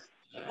guys.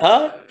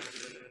 Huh?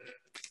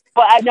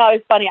 Well, I know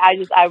it's funny.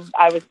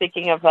 I was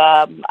thinking of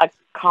a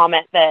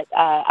comment that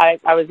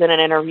I was in an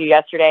interview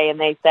yesterday, and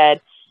they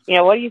said,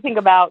 what do you think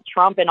about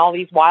Trump and all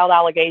these wild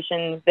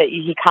allegations that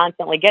he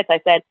constantly gets? I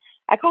said,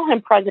 I call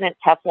him President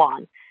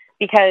Teflon,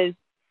 because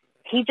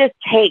he just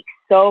takes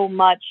so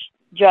much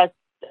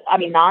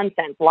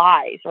nonsense,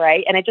 lies,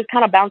 right? And it just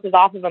kind of bounces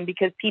off of him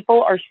because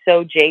people are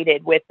so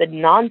jaded with the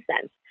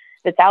nonsense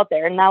that's out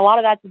there. And a lot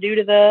of that's due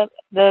to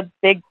the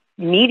big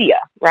media,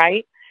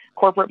 right?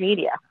 Corporate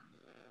media.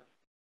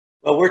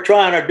 Well, we're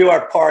trying to do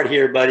our part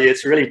here, buddy.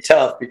 It's really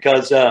tough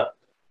because,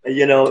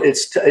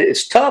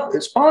 it's tough.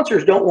 The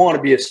sponsors don't want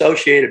to be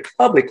associated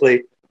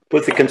publicly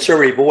with the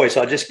conservative voice.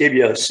 I'll just give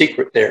you a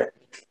secret there.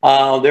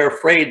 They're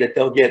afraid that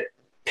they'll get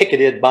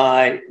picketed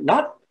by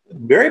not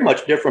very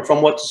much different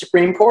from what the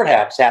Supreme Court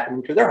has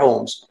happening to their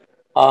homes.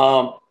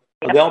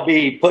 They'll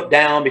be put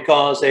down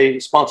because they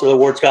sponsor the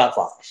Ward Scott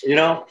files,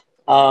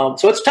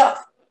 so it's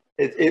tough.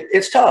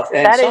 It's tough.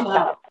 And that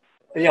somehow,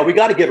 is tough. We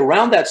got to get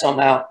around that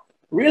somehow.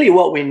 Really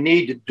what we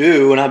need to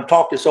do, and I've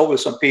talked this over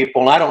with some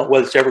people, and I don't know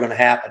whether it's ever going to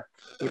happen,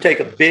 we take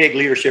a big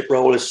leadership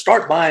role, is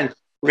start buying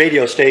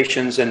radio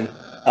stations and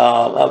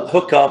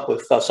hook up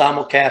with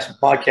simulcast and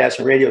podcasts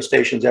and radio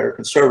stations that are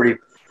conservative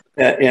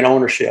in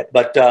ownership.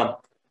 But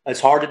it's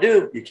hard to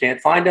do. You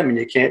can't find them, and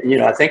you can't,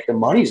 I think the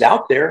money's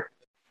out there.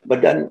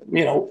 But then,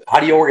 how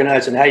do you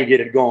organize and how you get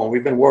it going?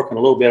 We've been working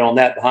a little bit on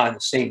that behind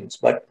the scenes.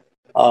 But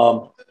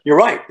you're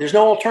right. There's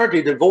no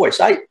alternative to voice.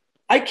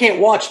 I can't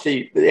watch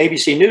the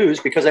ABC News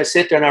because I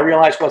sit there and I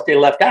realize what they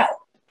left out,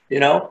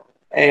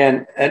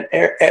 and an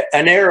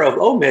error of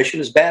omission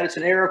is bad as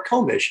an error of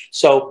commission.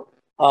 So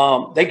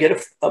they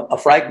get a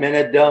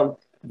fragmented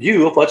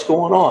view of what's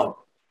going on.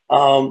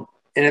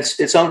 And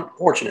it's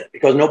unfortunate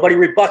because nobody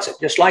rebuts it.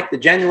 Just like the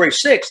January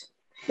 6th,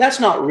 that's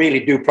not really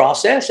due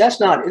process.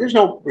 There's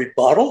no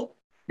rebuttal.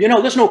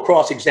 There's no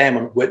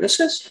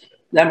cross-examination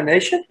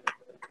examination.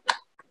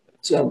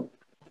 So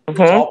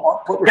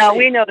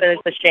we know that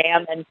it's a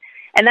sham. And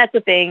that's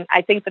the thing.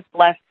 I think the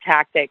left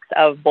tactics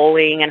of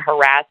bullying and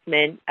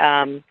harassment,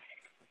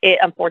 it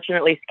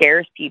unfortunately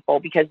scares people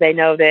because they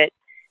know that,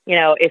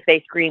 if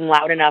they scream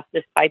loud enough,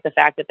 despite the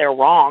fact that they're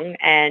wrong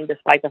and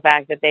despite the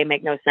fact that they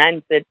make no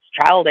sense, it's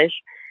childish.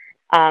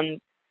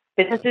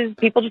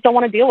 People just don't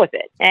want to deal with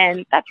it.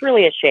 And that's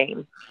really a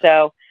shame.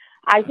 So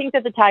I think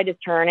that the tide is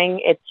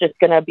turning. It's just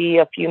going to be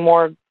a few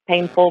more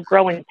painful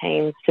growing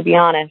pains, to be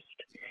honest.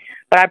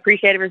 But I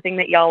appreciate everything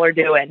that y'all are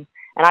doing.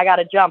 And I got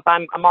to jump.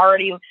 I'm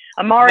already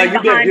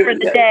behind for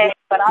the day.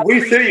 But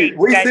we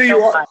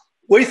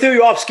threw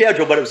you off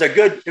schedule, but it was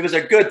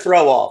a good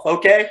throw off.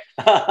 Okay.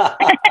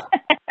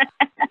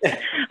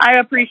 I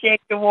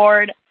appreciate you,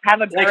 Ward.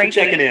 Have a great Thanks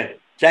for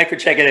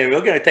checking in.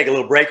 We're going to take a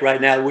little break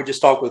right now. We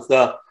just talked with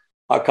our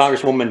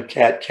Congresswoman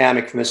Kat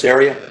Cammack from this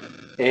area.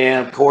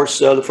 And of course,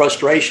 the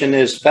frustration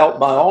is felt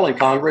by all in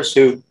Congress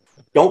who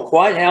don't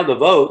quite have the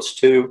votes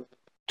to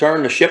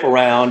turn the ship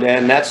around.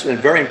 And that's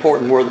very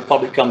important where the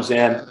public comes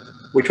in.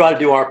 We try to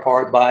do our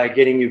part by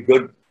getting you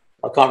good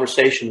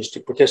conversations to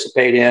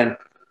participate in.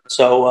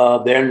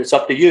 So then it's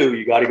up to you.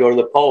 You got to go to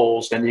the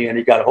polls and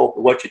you got to hope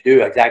that what you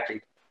do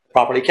exactly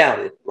properly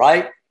counted,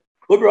 right?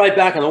 We'll be right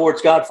back on the Ward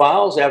Scott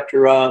Files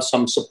after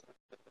some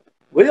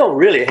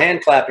really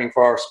hand clapping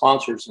for our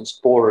sponsors and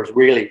supporters.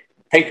 Really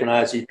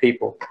patronize these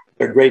people.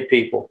 They're great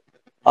people.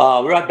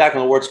 We'll be right back on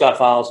the Ward Scott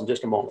Files in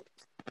just a moment.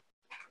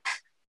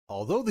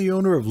 Although the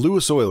owner of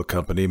Lewis Oil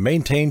Company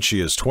maintains she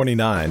is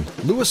 29,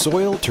 Lewis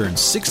Oil turns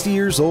 60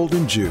 years old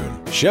in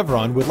June.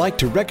 Chevron would like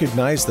to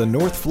recognize the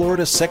North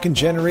Florida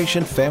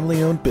second-generation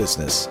family-owned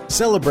business,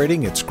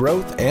 celebrating its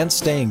growth and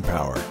staying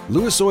power.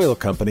 Lewis Oil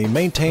Company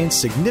maintains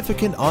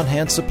significant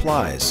on-hand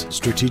supplies,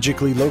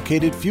 strategically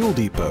located fuel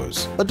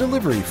depots, a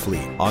delivery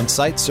fleet,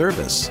 on-site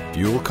service,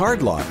 fuel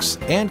card locks,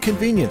 and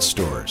convenience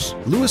stores.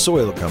 Lewis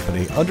Oil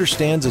Company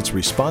understands its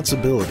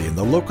responsibility in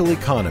the local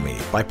economy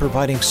by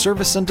providing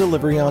service and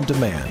delivery on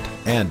demand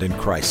and in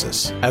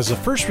crisis. As a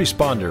first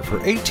responder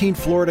for 18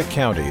 Florida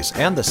counties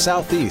and the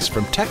Southeast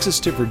from Texas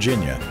to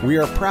Virginia, we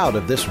are proud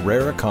of this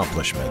rare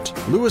accomplishment.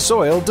 Lewis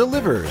Oil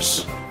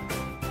delivers.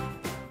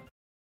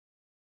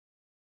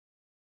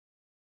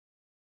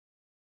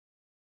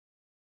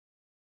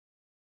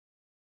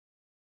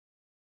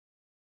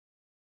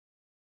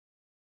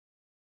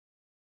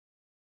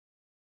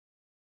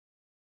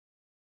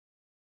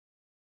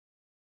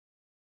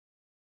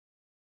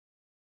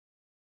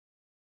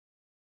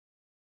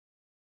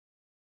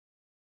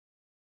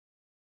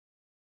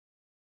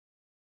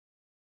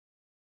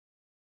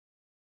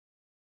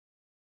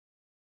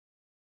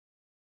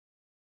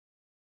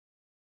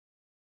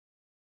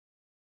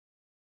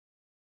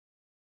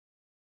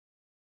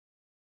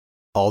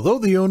 Although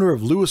the owner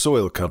of Lewis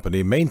Oil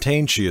Company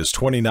maintains she is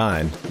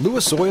 29,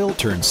 Lewis Oil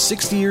turns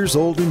 60 years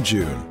old in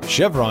June.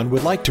 Chevron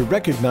would like to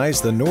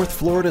recognize the North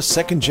Florida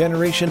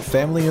second-generation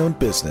family-owned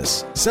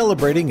business,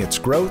 celebrating its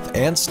growth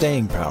and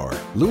staying power.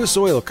 Lewis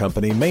Oil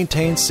Company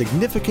maintains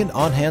significant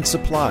on-hand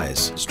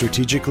supplies,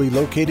 strategically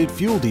located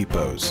fuel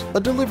depots, a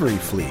delivery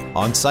fleet,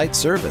 on-site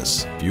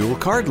service, fuel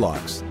card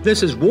locks.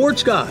 This is Ward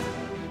Scott,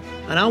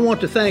 and I want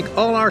to thank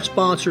all our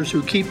sponsors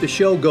who keep the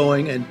show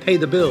going and pay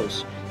the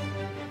bills.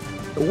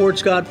 The Ward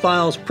Scott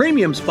Files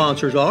premium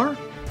sponsors are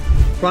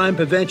Crime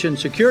Prevention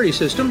Security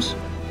Systems,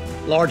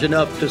 large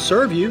enough to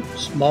serve you,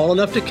 small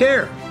enough to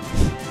care.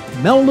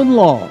 Meldon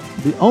Law,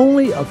 the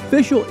only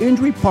official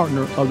injury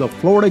partner of the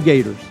Florida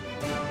Gators.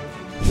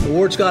 The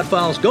Ward Scott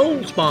Files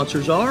gold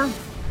sponsors are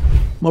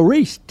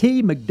Maurice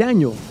T.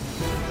 McDaniel,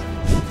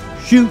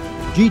 Shoot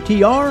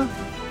GTR,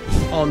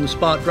 On the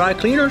Spot Dry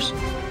Cleaners,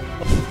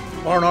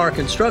 R&R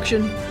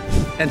Construction,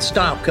 and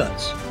Style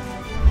Cuts.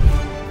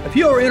 If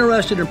you are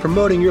interested in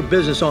promoting your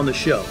business on the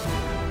show,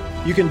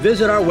 you can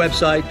visit our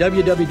website,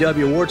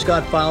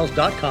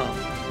 www.wardscottfiles.com,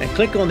 and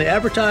click on the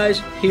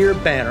Advertise Here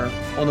banner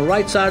on the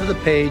right side of the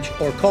page,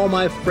 or call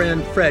my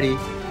friend Freddie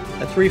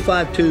at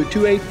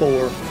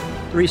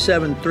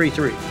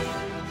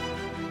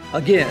 352-284-3733.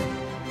 Again,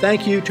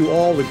 thank you to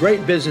all the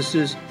great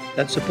businesses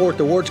that support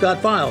the Ward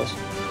Scott Files.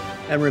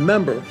 And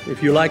remember,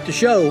 if you like the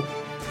show,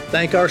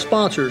 thank our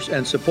sponsors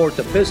and support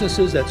the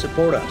businesses that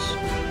support us.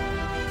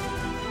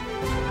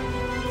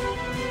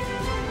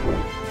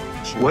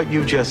 What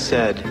you just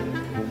said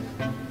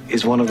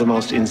is one of the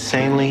most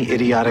insanely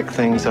idiotic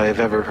things I have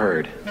ever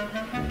heard.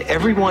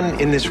 Everyone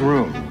in this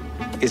room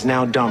is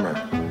now dumber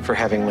for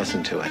having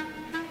listened to it.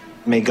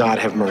 May God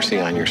have mercy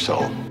on your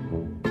soul.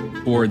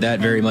 or that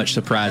very much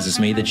surprises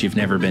me that you've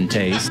never been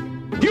tased.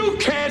 You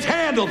can't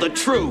handle the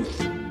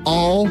truth.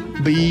 All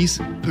bees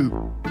poop.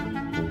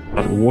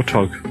 That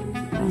warthog.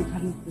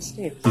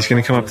 He's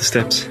going to come up the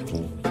steps.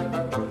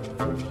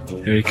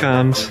 Here he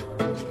comes.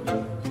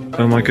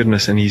 Oh my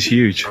goodness, and he's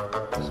huge.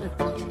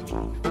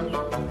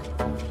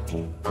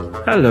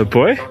 Hello,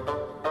 boy.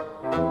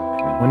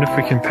 I wonder if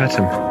we can pet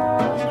him.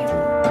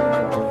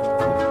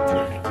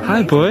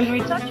 Hi, boy. Can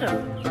we touch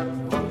him?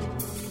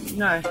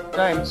 No,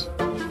 don't.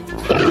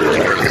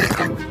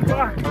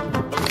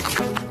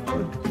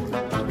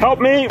 Help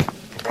me!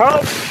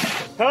 Help!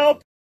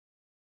 Help!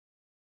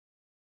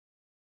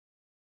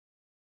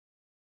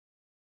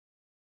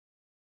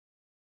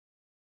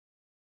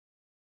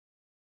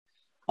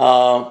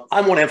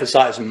 I want to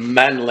emphasize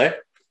manly.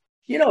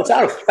 You know, it's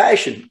out of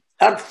fashion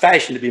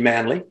to be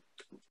manly.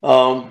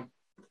 I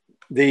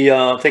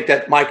think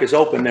that mic is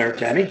open there,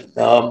 Tammy.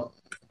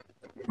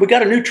 We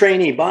got a new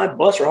trainee,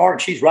 bless her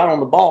heart, she's right on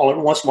the ball.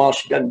 Every once in a while,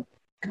 she doesn't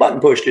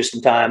button push just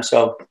in time.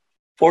 So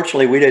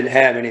fortunately, we didn't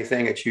have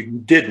anything that you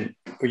didn't,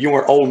 or you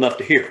weren't old enough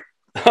to hear.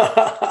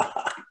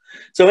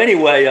 So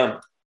anyway, I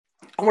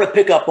want to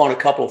pick up on a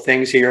couple of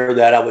things here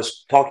that I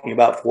was talking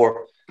about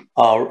before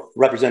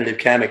Representative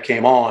Kamek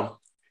came on.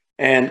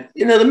 And,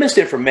 you know, the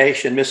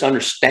misinformation,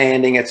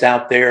 misunderstanding that's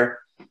out there.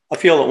 I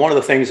feel that one of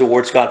the things the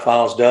Ward Scott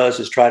Files does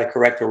is try to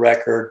correct the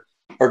record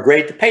or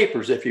grade the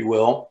papers, if you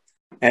will,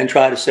 and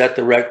try to set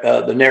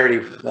the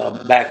narrative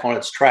back on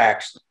its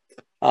tracks.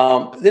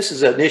 This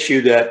is an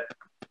issue that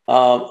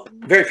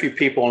very few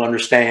people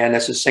understand.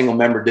 That's a single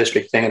member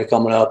district thing that's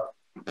coming up.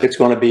 It's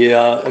going to be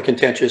a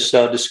contentious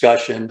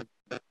discussion.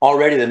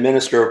 Already the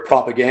Minister of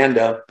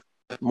Propaganda,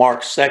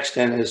 Mark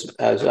Sexton,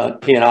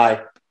 he and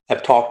I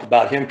have talked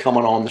about him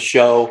coming on the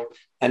show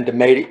and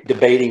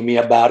debating me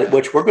about it,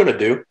 which we're going to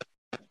do.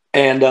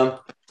 And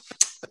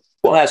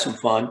we'll have some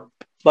fun.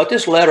 But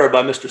this letter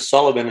by Mr.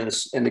 Sullivan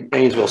in the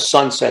Gainesville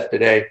Sunset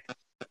today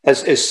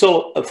is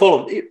so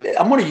full of,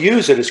 I'm going to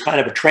use it as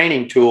kind of a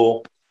training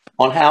tool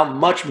on how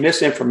much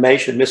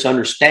misinformation,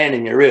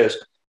 misunderstanding there is.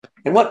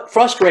 And what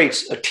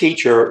frustrates a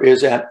teacher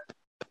is that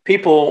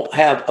people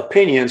have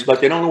opinions,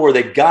 but they don't know where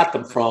they got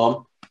them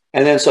from.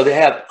 And then so they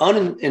have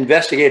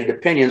uninvestigated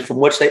opinions from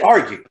which they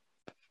argue.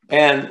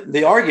 And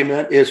the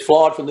argument is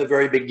flawed from the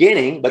very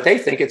beginning, but they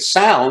think it's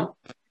sound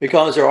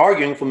because they're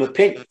arguing from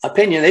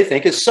opinion they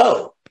think is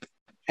so.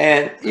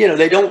 And, you know,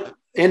 they don't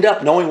end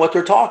up knowing what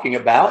they're talking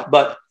about,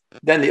 but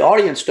then the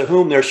audience with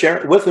whom they're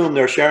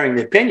sharing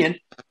the opinion,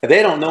 if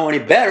they don't know any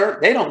better,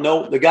 they don't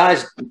know the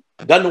guy's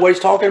doesn't know what he's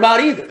talking about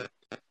either.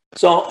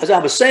 So as I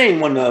was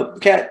saying, when the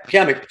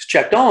Kamek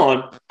checked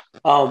on,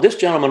 this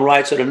gentleman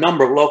writes that a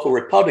number of local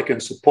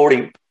Republicans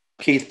supporting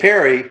Keith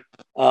Perry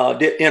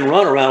did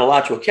run around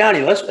Alachua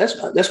County. Let's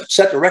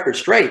set the record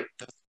straight.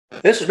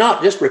 This is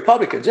not just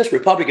Republicans, it's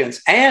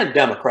Republicans and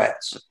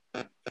Democrats.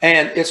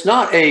 And it's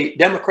not a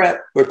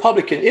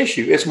Democrat-Republican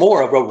issue. It's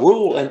more of a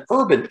rural and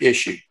urban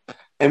issue.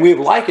 And we've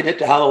likened it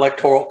to how the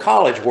Electoral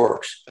College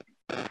works.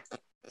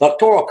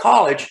 Electoral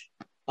College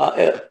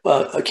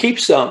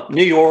keeps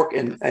New York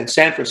and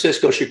San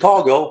Francisco,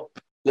 Chicago,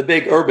 the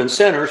big urban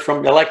centers,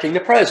 from electing the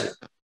president.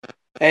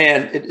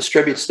 And it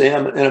distributes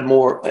them in a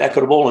more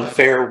equitable and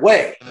fair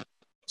way.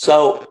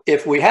 So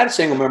if we had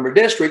single-member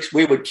districts,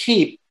 we would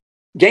keep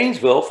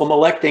Gainesville from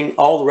electing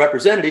all the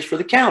representatives for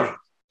the county.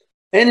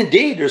 And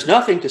indeed, there's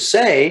nothing to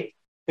say,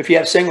 if you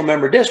have a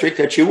single-member district,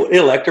 that you would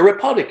elect a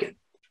Republican.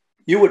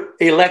 You would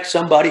elect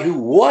somebody who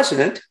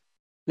wasn't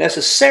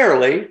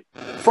necessarily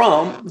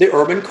from the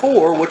urban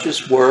core, which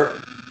is where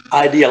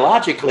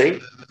ideologically,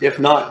 if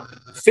not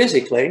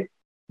physically,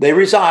 they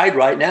reside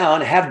right now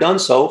and have done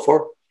so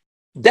for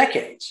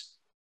decades.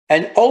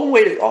 And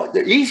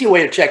the easy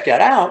way to check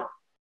that out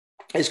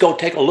is go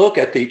take a look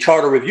at the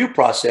charter review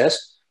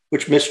process,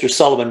 which Mr.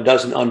 Sullivan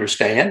doesn't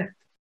understand,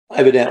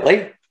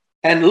 evidently,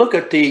 and look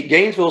at the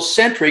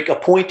Gainesville-centric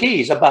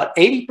appointees. About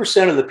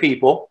 80% of the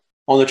people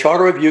on the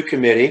Charter Review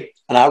Committee,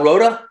 and I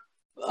wrote an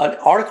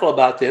article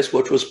about this,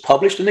 which was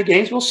published in the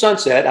Gainesville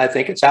Sunset. I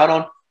think it's out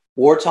on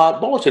Ward's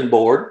Hot Bulletin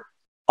Board,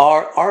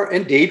 are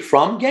indeed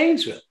from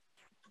Gainesville.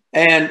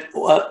 And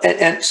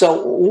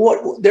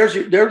so there's,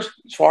 as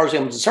far as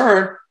I'm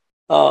concerned,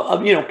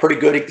 pretty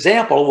good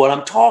example of what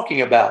I'm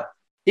talking about.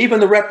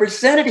 Even the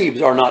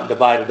representatives are not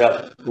divided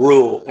up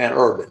rural and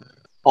urban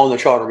on the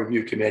Charter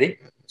Review Committee.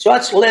 So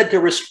that's led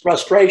to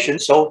frustration.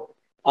 So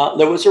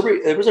there was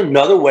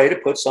another way to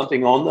put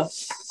something on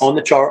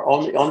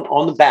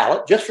the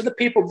ballot, just for the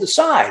people to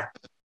decide.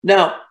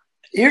 Now,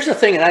 here's the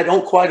thing that I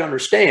don't quite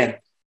understand.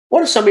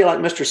 What is somebody like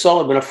Mr.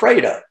 Sullivan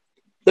afraid of?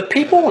 The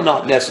people are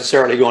not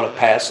necessarily going to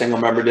pass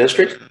single-member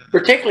districts,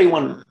 particularly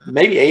when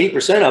maybe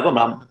 80% of them,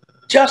 I'm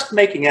just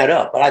making that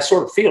up, but I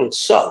sort of feel it's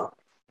so,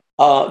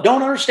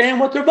 don't understand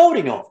what they're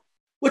voting on,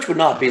 which would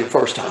not be the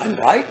first time,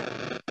 right?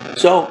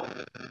 So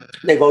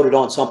they voted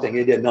on something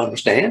they didn't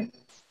understand.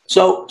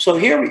 So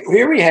here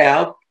we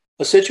have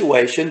a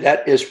situation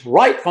that is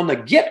right from the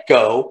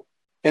get-go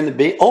in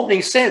the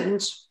opening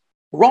sentence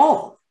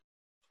wrong.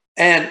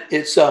 And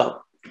it's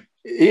to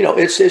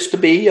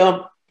be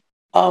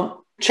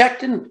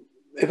checked and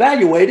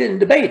evaluated and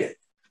debated.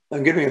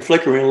 I'm giving you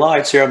flickering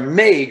lights here. I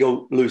may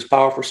go lose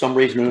power for some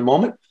reason in a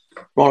moment.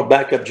 We're on a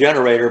backup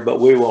generator, but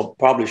we will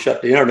probably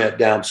shut the internet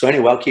down. So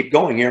anyway, I'll keep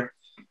going here.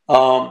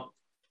 The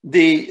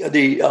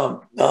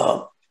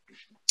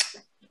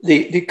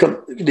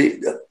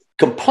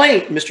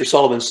complaint, Mr.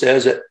 Sullivan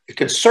says, that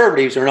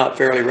conservatives are not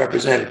fairly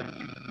represented.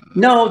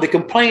 No, the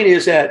complaint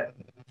is that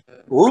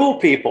rural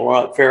people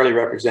are not fairly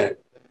represented.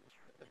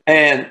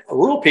 And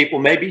rural people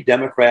may be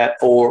Democrat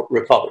or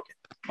Republican.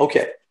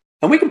 Okay.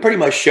 And we can pretty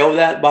much show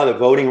that by the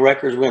voting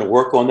records. We're going to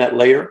work on that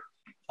later.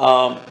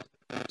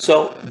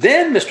 So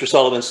then Mr.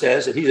 Sullivan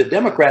says that he's a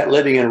Democrat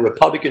living in a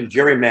Republican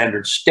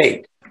gerrymandered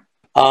state.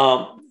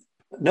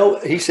 No,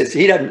 he says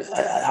he doesn't.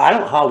 I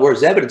don't know where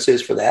his evidence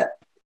is for that.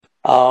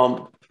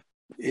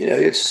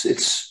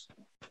 It's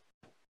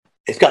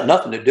got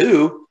nothing to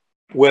do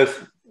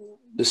with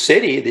the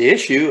city, the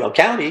issue, a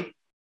county,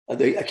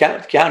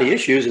 the county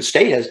issues. The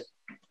state has,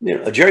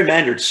 a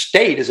gerrymandered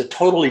state is a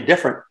totally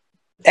different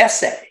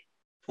essay.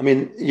 I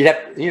mean, you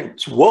have,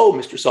 whoa,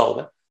 Mr.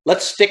 Sullivan,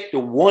 let's stick to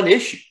one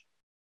issue.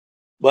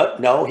 But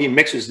no, he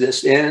mixes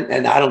this in,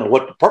 and I don't know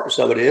what the purpose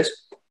of it is,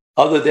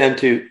 other than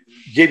to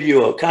give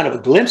you a kind of a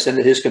glimpse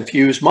into his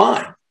confused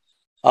mind.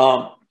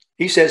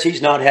 He says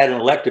he's not had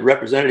an elected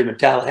representative in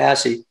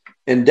Tallahassee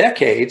in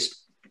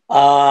decades.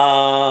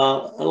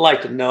 I'd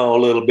like to know a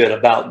little bit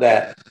about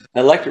that.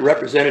 An elected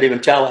representative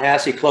in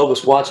Tallahassee,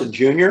 Clovis Watson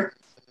Jr.,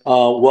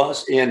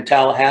 was in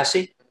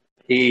Tallahassee.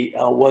 He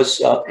was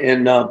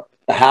in the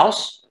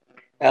House.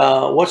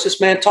 What's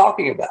this man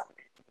talking about?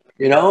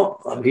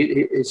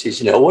 Does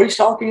he know what he's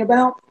talking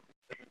about?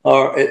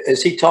 Or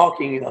is he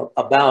talking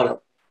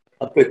about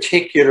a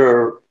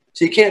particular,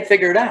 so you can't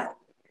figure it out.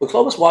 But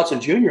Clovis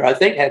Watson Jr., I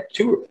think, had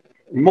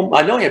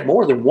I know he had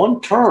more than one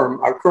term,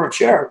 our current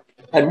sheriff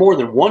had more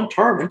than one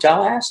term in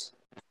Tallahassee.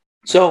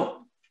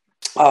 So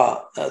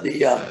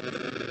the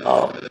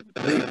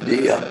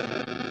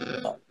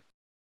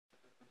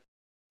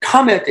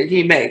comment that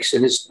he makes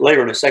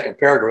later in the second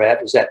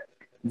paragraph is that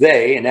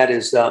they, and that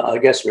is, I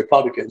guess,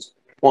 Republicans,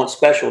 want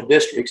special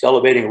districts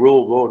elevating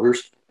rural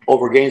voters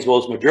over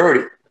Gainesville's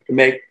majority to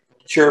make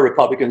sure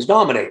Republicans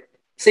dominate.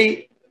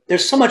 See,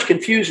 there's so much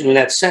confusion in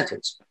that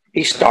sentence.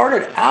 He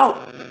started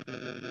out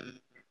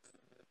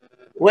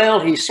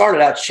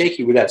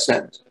shaky with that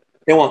sentence.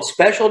 They want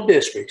special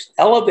districts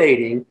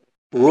elevating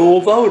rural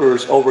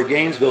voters over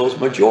Gainesville's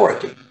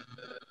majority.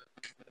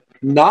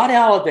 Not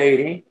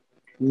elevating,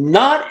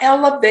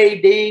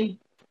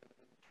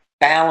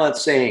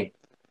 balancing.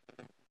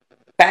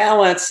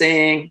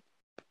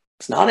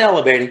 It's not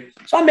elevating.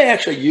 So I may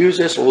actually use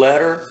this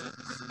letter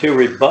to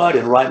rebut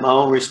and write my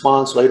own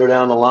response later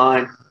down the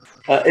line.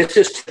 It's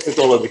just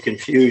typical of the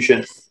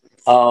confusion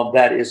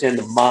that is in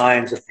the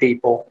minds of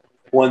people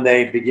when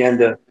they begin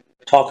to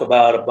talk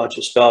about a bunch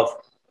of stuff.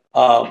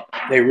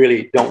 They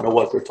really don't know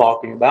what they're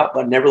talking about.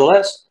 But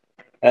nevertheless,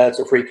 it's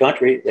a free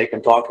country. They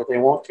can talk if they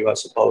want to, I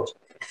suppose,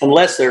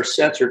 unless they're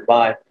censored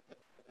by,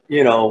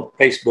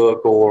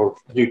 Facebook or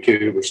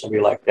YouTube or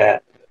something like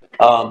that.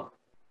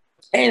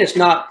 And it's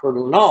not for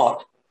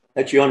naught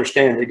that you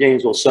understand the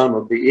Gainesville Sun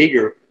would be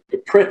eager to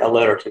print a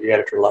letter to the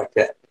editor like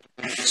that.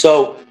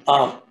 So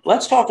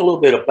let's talk a little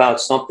bit about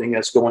something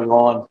that's going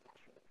on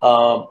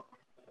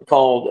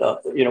called,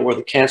 where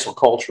the cancel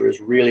culture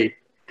is really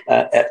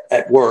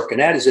at work,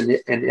 and that is in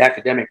the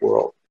academic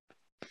world.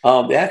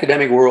 The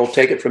academic world,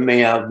 take it from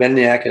me, I've been in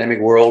the academic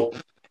world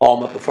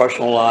all my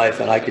professional life,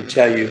 and I can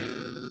tell you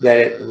that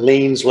it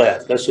leans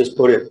left. Let's just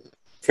put it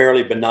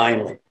fairly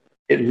benignly.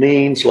 It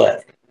leans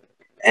left.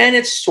 And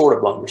it's sort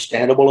of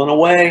understandable in a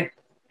way.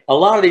 A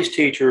lot of these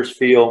teachers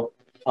feel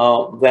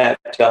that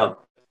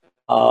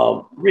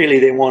really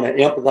they want to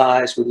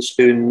empathize with the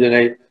student,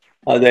 and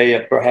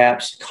they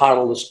perhaps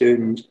coddle the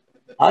student.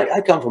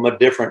 I come from a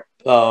different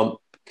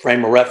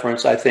frame of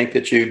reference. I think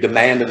that you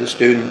demand of the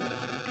student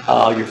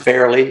you're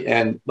fairly,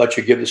 but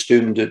you give the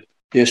student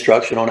the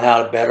instruction on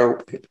how to better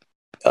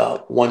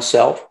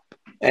oneself,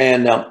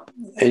 and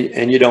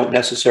you don't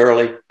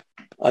necessarily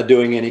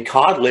doing any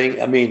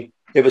coddling. I mean,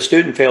 if a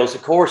student fails the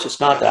course, it's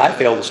not that I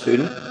failed the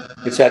student.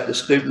 It's that the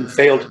student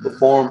failed to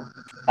perform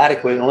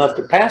adequately enough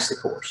to pass the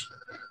course.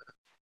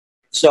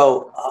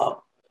 So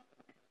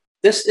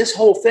this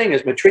whole thing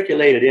is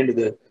matriculated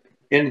into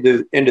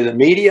the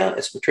media.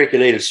 It's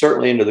matriculated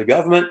certainly into the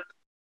government.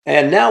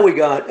 And now we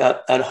got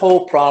a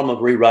whole problem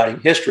of rewriting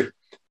history.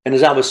 And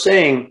as I was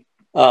saying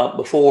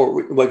before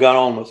we got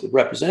on with the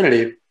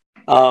representative,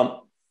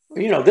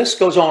 this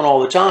goes on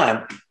all the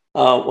time.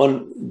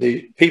 When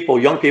the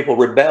young people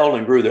rebelled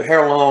and grew their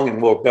hair long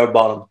and wore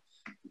bare-bottom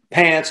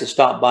pants and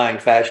stopped buying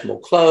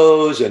fashionable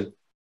clothes and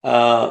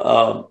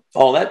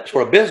all that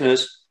sort of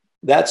business,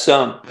 that's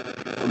the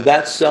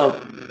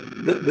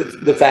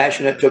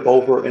fashion that took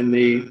over in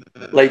the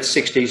late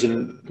 60s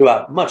and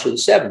throughout much of the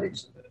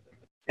 70s.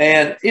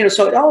 And,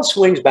 so it all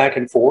swings back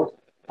and forth.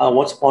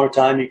 Once upon a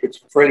time, you could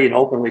freely and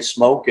openly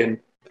smoke in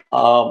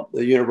the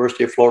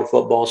University of Florida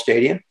football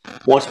stadium.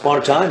 Once upon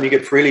a time, you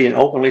could freely and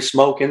openly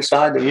smoke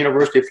inside the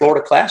University of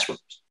Florida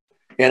classrooms.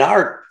 in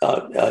our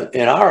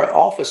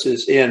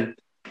offices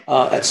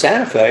at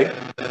Santa Fe,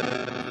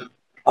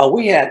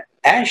 we had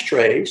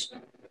ashtrays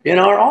in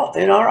our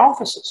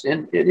offices,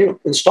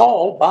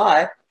 installed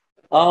by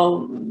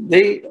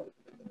the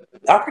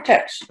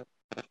architects,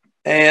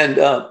 and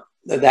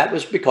that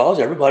was because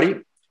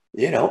everybody,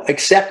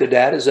 accepted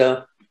that as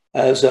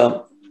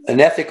an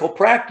ethical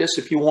practice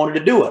if you wanted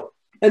to do it.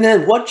 And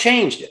then what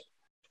changed it?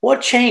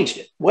 What changed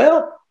it?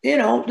 Well,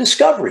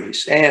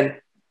 discoveries and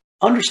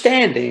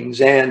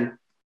understandings and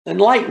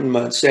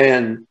enlightenments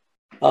and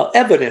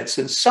evidence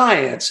and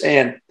science.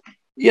 And,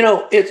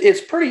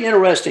 it's pretty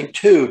interesting,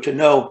 too, to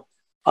know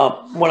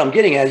what I'm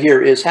getting at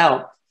here is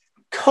how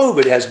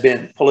COVID has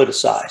been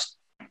politicized.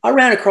 I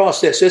ran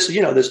across this,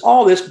 there's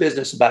all this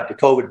business about the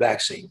COVID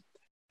vaccine.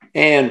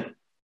 And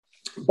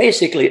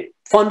basically,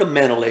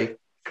 fundamentally,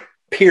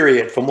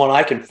 period, from what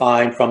I can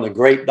find from the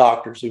great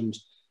doctors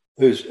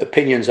whose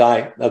opinions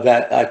I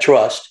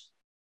trust,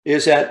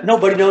 is that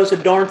nobody knows a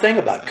darn thing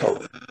about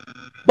COVID.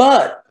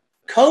 But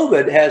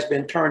COVID has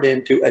been turned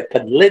into a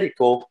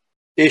political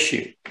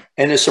issue.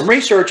 And there's some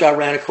research I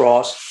ran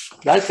across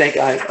that I think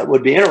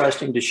would be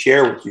interesting to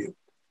share with you.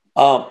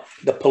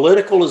 The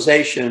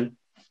politicalization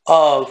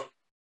of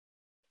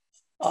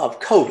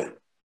COVID.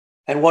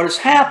 And what has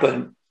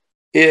happened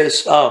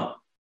is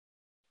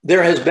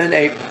there has been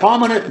a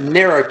prominent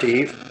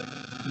narrative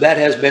that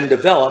has been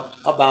developed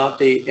about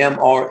the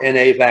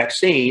mRNA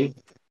vaccine,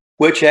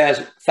 which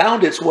has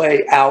found its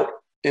way out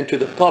into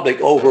the public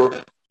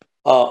over,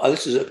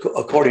 this is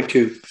according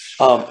to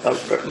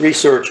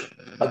research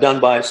done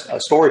by a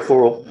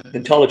Storyful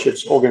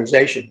intelligence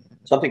organization,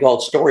 something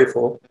called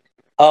Storyful.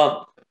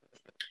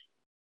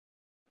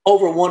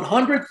 Over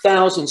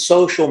 100,000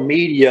 social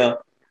media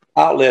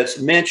outlets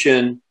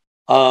mention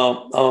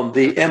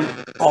the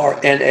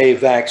mRNA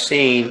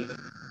vaccine,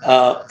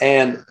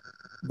 and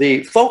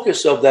the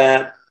focus of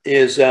that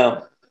is as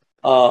a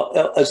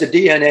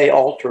DNA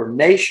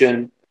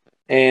alternation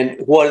and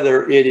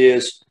whether it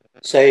is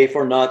safe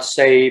or not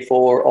safe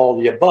or all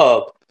the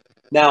above.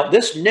 Now,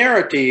 this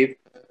narrative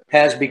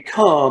has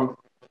become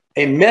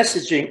a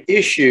messaging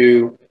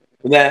issue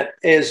that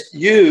is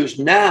used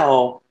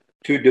now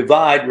to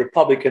divide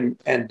Republican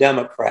and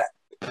Democrat.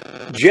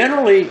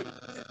 Generally,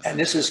 and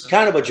this is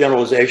kind of a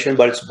generalization,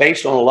 but it's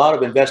based on a lot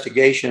of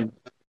investigation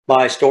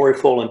by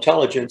Storyful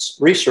intelligence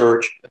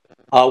research,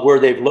 where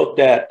they've looked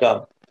at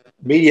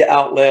media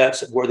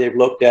outlets, where they've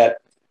looked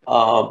at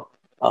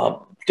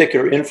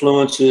particular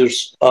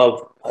influencers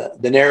of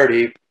the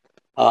narrative,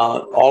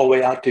 all the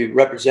way out to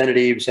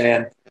representatives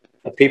and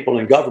people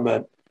in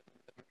government.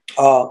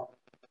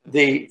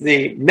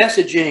 The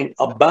messaging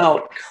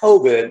about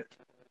COVID,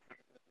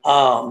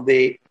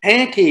 the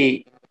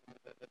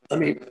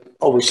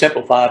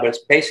oversimplify, but it's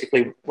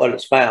basically what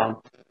it's found.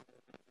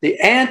 The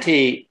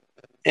anti-mNRA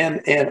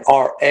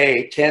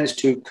tends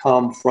to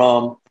come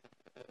from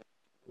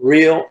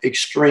real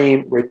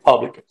extreme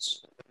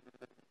Republicans.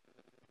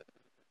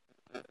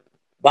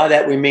 By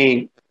that we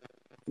mean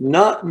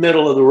not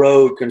middle of the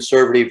road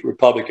conservative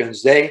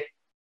Republicans. They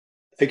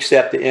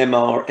accept the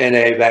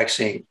mRNA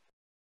vaccine.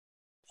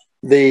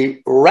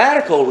 The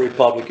radical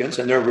Republicans,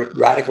 and there are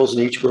radicals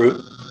in each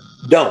group,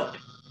 don't.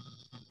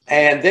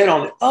 And then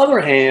on the other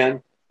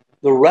hand,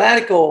 the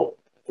radical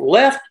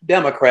left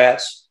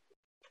Democrats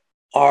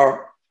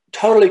are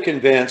totally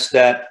convinced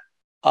that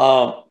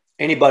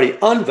anybody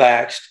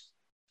unvaxxed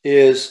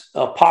is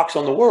a pox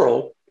on the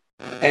world,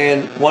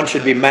 and one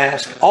should be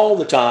masked all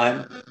the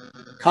time,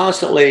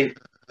 constantly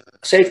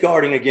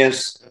safeguarding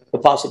against the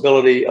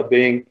possibility of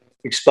being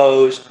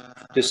exposed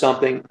to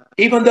something.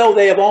 Even though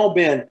they have all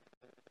been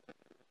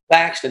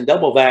vaxxed and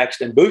double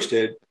vaxxed and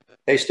boosted,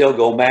 they still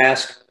go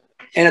masked.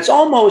 And it's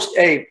almost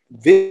a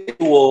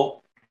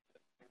visual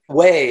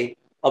way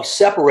of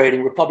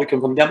separating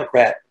Republican from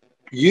Democrat,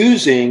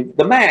 using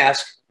the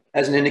mask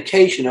as an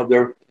indication of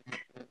their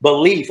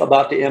belief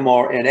about the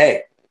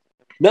mRNA,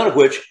 none of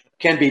which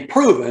can be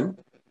proven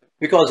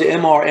because the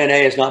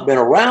mRNA has not been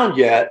around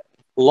yet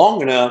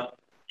long enough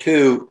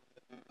to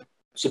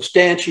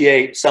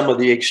substantiate some of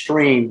the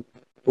extreme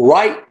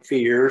right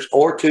fears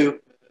or to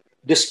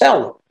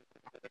dispel them.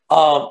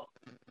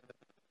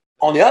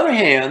 On the other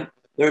hand,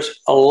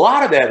 there's a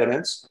lot of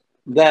evidence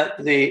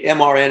that the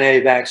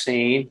mRNA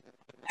vaccine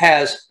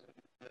has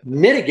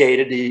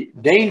mitigated the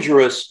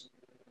dangerous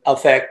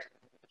effect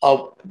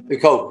of the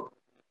COVID.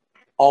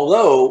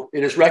 Although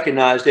it is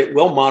recognized it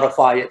will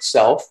modify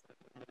itself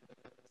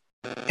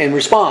in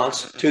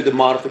response to the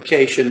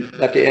modification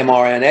that the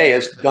mRNA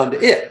has done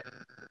to it.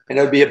 And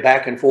it would be a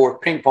back and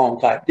forth ping pong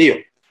type deal.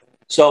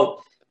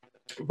 So,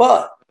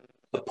 but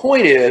the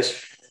point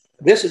is,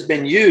 this has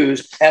been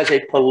used as a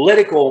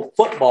political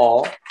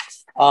football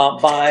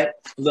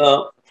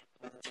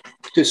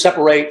to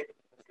separate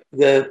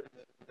the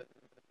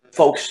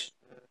folks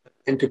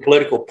into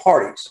political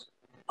parties.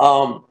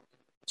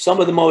 Some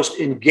of the most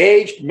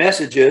engaged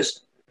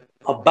messages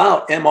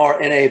about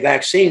mRNA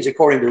vaccines,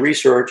 according to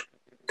research,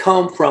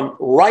 come from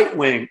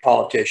right-wing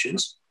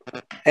politicians,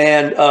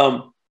 and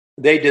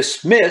they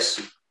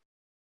dismiss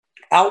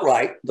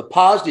outright the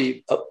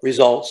positive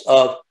results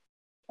of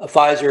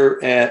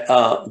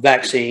Pfizer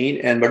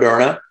vaccine and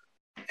Moderna,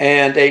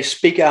 and they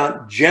speak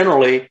out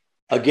generally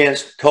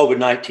against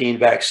COVID-19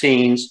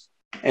 vaccines,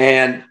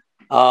 and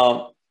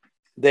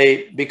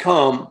they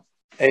become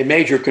a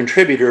major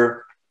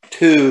contributor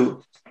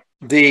to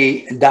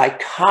the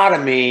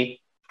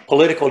dichotomy,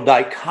 political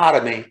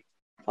dichotomy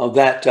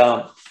that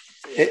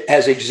it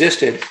has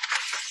existed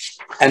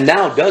and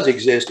now does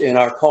exist in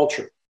our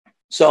culture.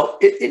 So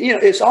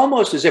it's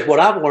almost as if what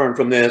I've learned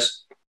from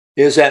this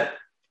is that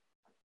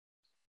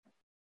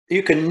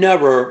you can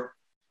never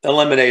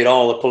eliminate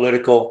all the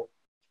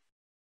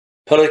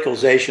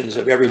politicalizations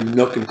of every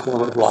nook and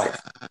corner of life.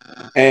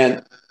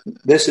 And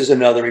this is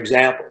another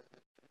example.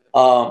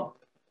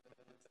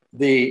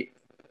 The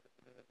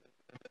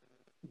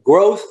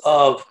growth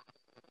of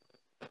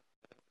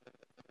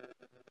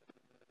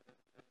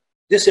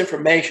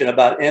disinformation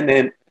about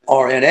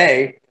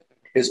mRNA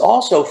is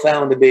also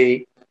found to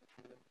be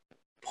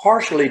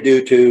partially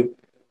due to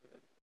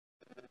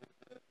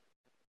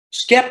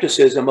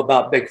skepticism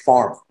about big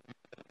pharma.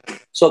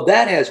 So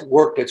that has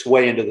worked its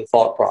way into the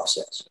thought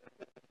process.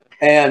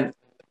 And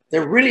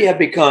there really have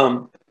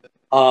become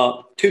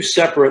two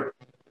separate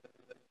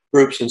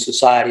groups in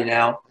society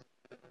now.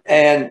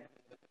 And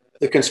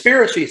the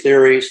conspiracy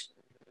theories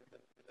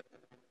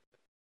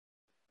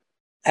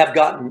have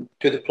gotten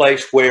to the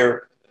place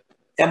where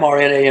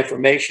mRNA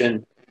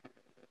information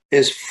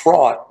is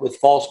fraught with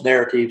false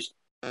narratives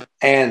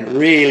and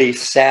really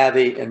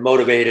savvy and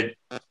motivated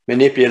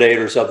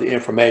manipulators of the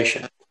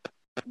information,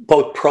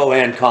 both pro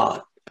and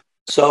con.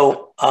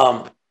 So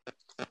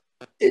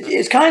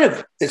it's kind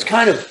of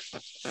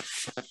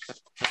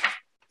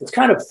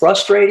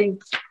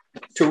frustrating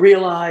to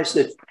realize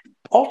that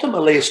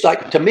ultimately it's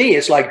like, to me,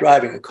 it's like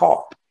driving a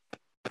car.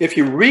 If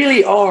you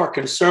really are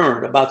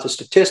concerned about the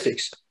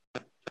statistics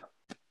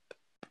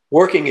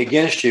working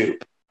against you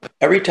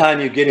every time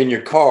you get in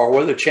your car,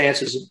 what are the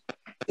chances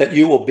that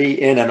you will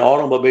be in an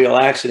automobile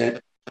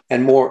accident?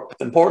 And more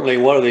importantly,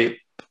 what are the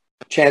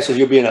chances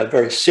you'll be in a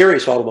very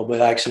serious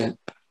automobile accident?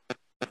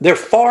 They're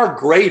far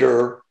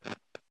greater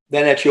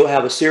than that you'll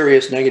have a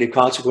serious negative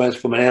consequence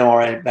from an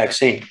mRNA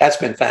vaccine. That's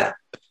been found.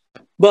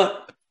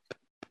 But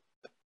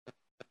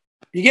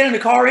you get in the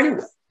car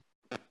anyway.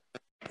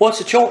 What's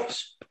the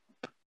choice?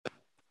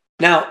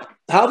 Now,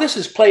 how this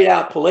is played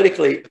out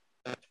politically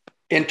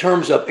in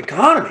terms of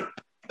economy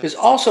is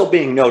also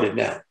being noted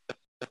now.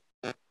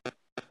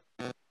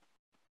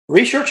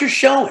 Research is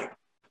showing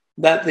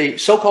that the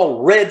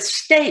so-called red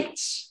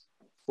states,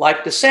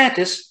 like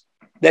DeSantis,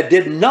 that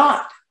did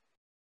not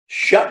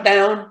shut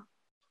down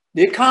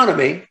the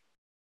economy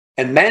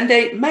and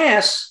mandate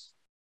masks,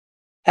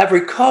 have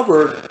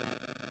recovered,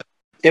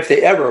 if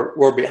they ever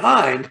were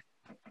behind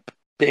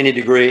to any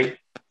degree,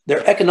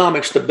 their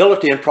economic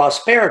stability and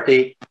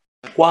prosperity,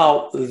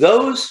 while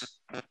those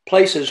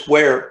places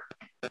where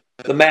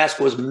the mask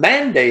was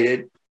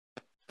mandated,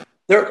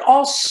 there are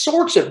all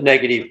sorts of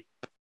negative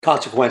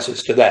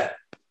consequences to that,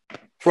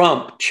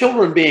 from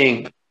children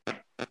being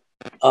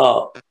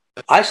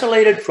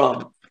isolated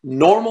from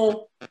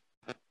normal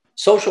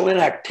social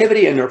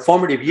inactivity in their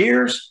formative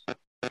years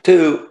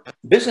to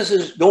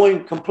businesses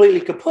going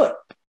completely kaput.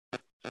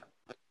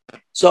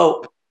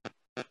 So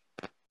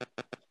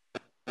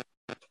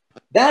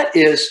that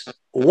is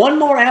one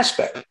more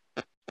aspect.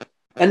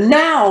 And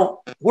now,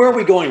 where are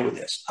we going with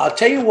this? I'll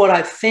tell you what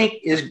I think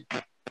is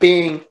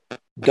being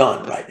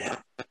done right now.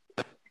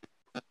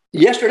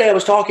 Yesterday, I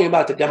was talking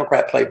about the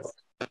Democrat playbook.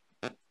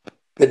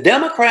 The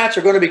Democrats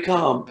are going to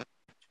become,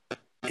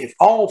 if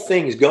all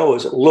things go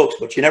as it looks,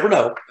 but you never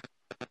know,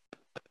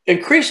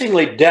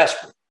 increasingly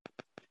desperate.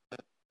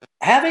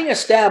 Having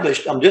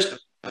established, I'm just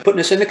putting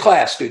this into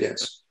class,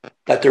 students,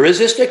 that there is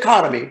this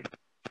dichotomy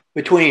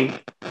between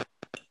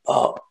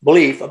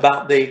belief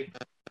about the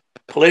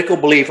political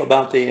belief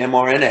about the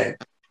mRNA.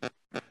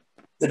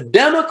 The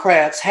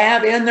Democrats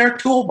have in their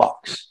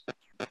toolbox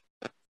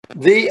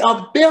the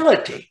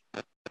ability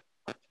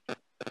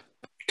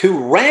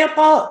to ramp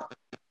up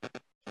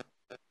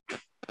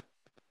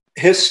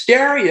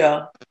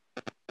hysteria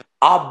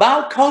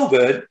about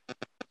COVID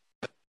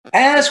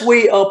as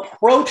we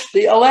approach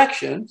the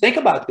election. Think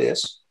about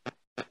this.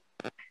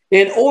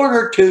 In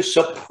order to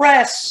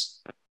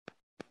suppress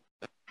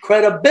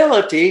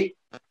credibility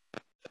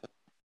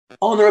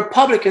on the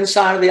Republican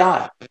side of the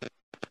aisle,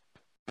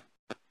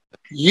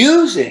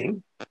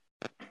 using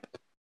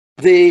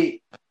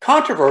the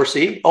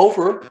controversy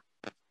over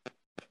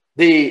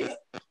the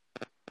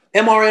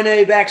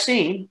mRNA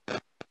vaccine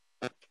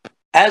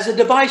as a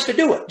device to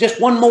do it. Just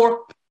one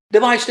more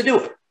device to do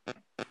it.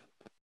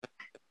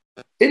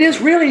 It is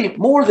really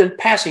more than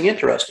passing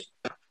interesting.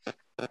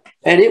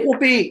 And it will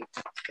be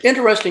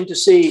interesting to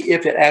see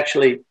if it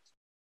actually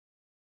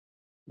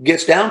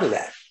gets down to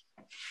that.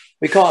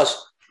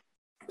 Because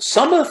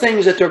some of the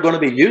things that they're going to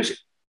be using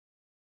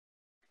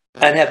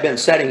and have been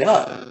setting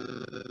up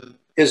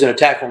is an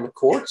attack on the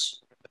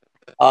courts,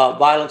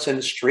 violence in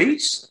the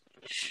streets.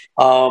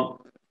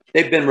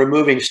 They've been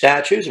removing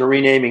statues and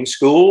renaming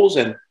schools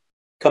and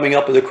coming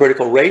up with a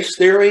critical race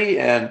theory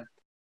and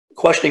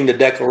questioning the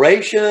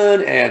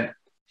Declaration, and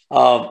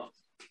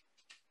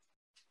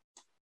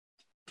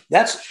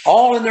that's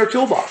all in their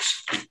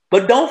toolbox.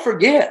 But don't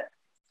forget,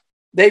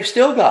 they've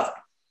still got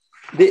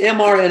the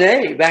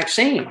mRNA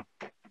vaccine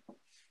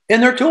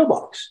in their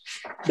toolbox.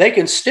 They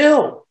can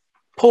still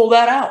pull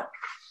that out.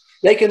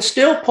 They can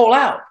still pull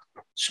out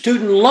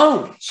student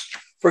loans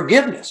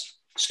forgiveness.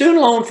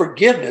 Student loan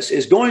forgiveness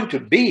is going to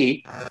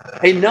be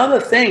another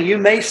thing you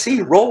may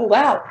see rolled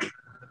out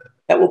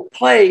that will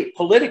play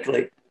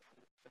politically,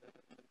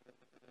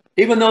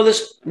 even though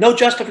there's no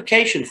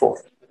justification for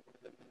it.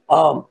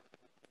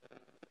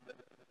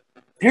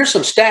 Here's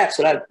some stats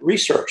that I've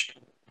researched.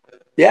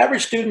 The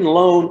average student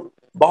loan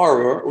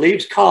borrower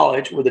leaves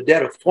college with a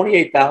debt of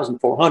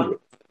 $28,400.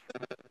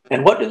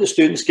 And what do the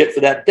students get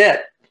for that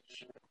debt?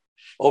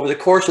 Over the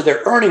course of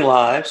their earning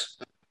lives,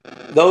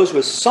 those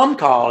with some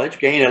college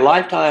gain a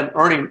lifetime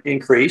earning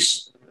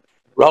increase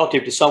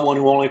relative to someone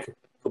who only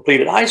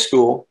completed high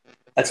school.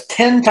 That's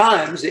 10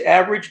 times the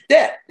average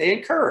debt they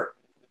incur.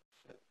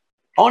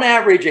 On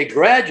average, a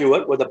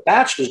graduate with a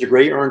bachelor's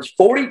degree earns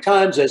 40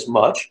 times as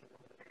much.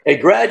 A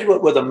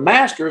graduate with a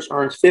master's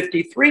earns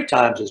 53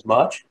 times as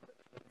much.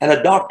 And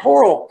a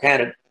doctoral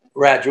candidate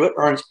graduate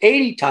earns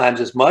 80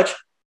 times as much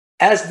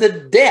as the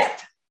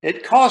debt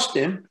it cost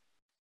him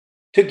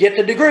to get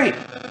the degree.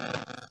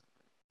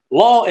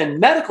 Law and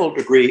medical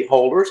degree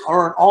holders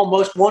earn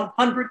almost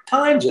 100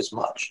 times as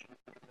much.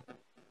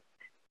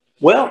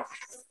 Well,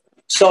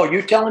 so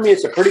you're telling me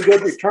it's a pretty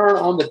good return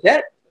on the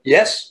debt?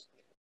 Yes.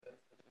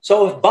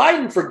 So if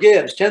Biden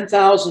forgives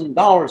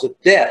 $10,000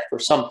 of debt for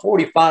some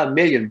 45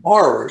 million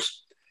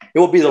borrowers, it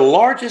will be the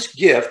largest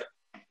gift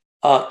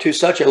to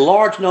such a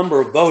large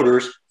number of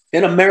voters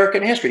in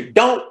American history.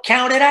 Don't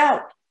count it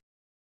out.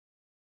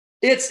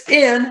 It's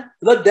in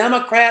the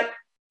Democrat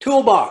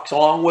toolbox,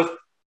 along with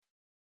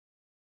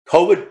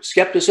COVID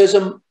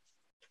skepticism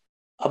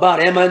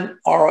about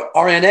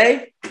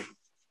mRNA.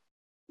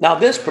 Now,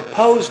 this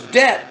proposed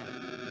debt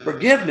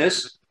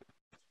forgiveness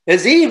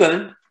is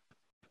even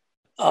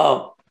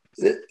opposed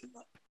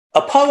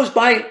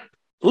by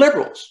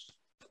liberals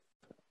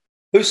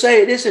who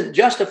say it isn't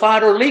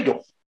justified or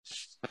legal.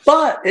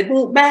 But it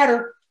won't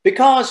matter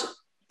because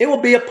it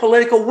will be a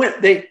political win.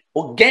 They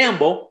will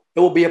gamble. It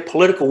will be a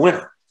political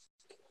winner.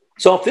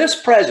 So if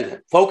this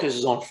president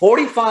focuses on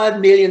 45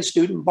 million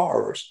student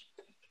borrowers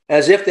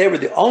as if they were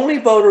the only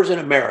voters in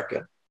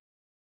America,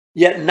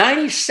 yet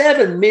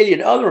 97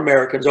 million other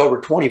Americans over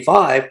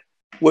 25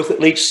 with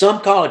at least some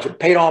college have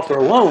paid off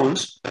their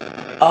loans,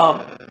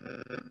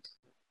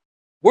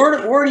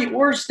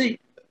 where's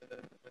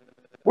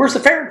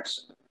the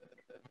fairness?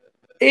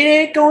 It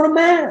ain't going to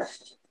matter.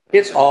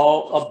 It's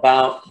all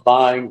about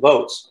buying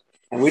votes.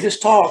 And we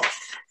just talked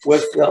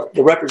with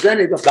the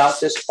representative about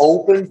this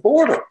open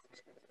border.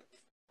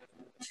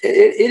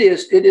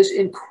 It is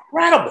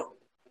incredible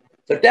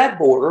that that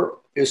border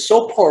is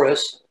so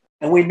porous,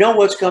 and we know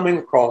what's coming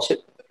across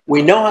it.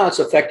 We know how it's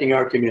affecting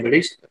our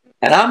communities.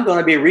 And I'm going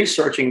to be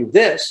researching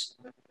this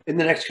in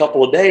the next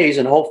couple of days,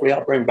 and hopefully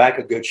I'll bring back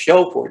a good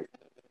show for you.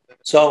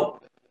 So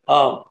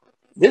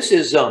this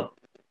is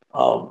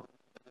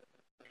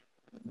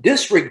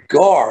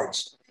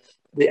disregards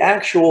the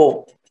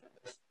actual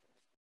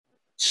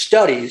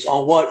studies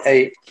on what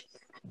a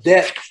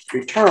debt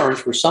returns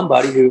for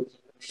somebody who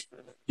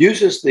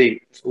uses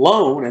the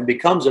loan and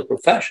becomes a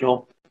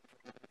professional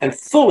and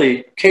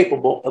fully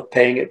capable of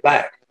paying it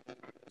back.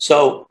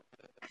 So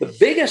the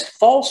biggest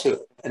falsehood,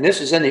 and this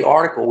is in the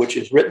article which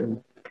is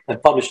written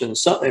and published in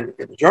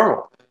the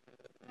journal,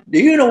 do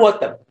you know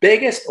what the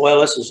biggest, well,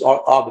 this is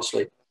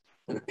obviously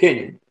an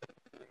opinion,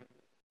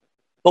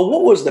 but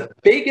what was the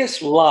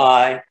biggest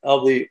lie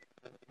of the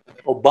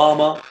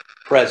Obama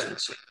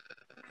presidency?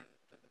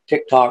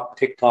 Tick-tock,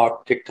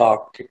 tick-tock,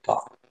 tick-tock,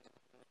 tick-tock.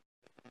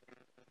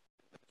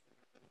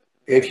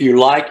 If you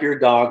like your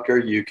doctor,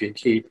 you can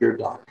keep your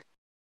doctor.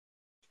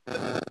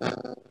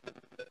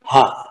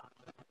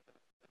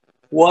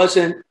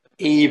 Wasn't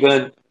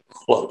even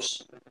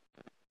close.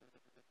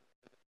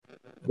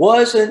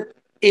 Wasn't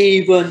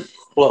even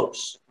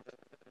close.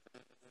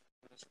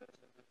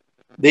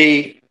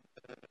 The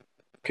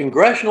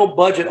Congressional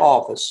Budget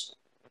Office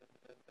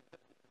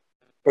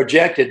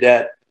projected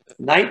that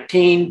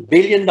 $19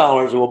 billion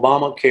of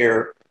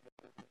Obamacare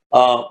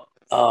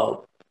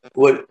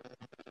would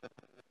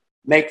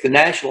make the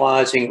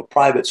nationalizing of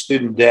private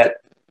student debt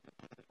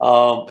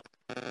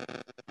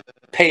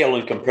pale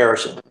in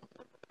comparison.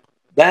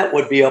 That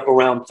would be up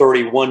around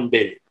 $31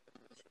 billion.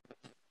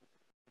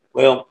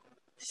 Well,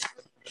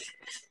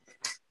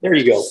 there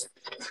you go.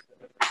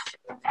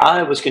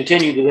 I was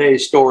continuing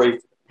today's story.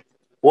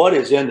 What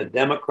is in the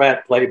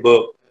Democrat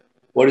playbook?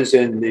 What is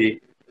in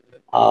the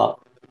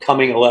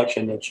coming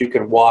election that you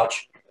can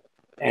watch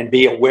and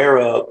be aware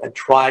of and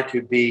try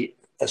to be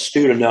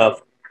astute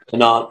enough to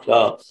not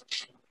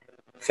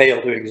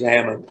fail to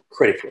examine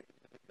critically?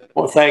 I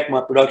want to thank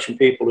my production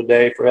people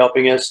today for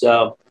helping us.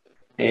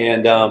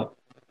 And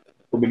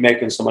we'll be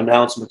making some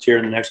announcements here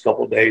in the next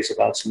couple of days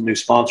about some new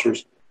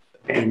sponsors.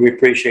 And we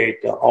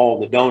appreciate all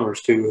the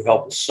donors too who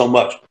helped us so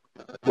much.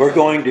 We're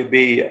going to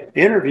be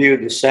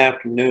interviewed this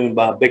afternoon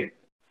by a big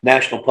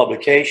national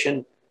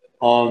publication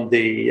on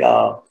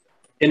the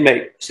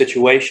inmate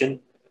situation.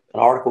 An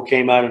article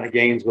came out in the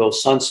Gainesville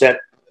Sunset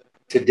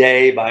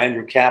today by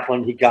Andrew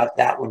Kaplan. He got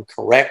that one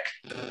correct,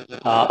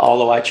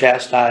 although I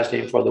chastised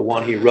him for the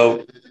one he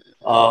wrote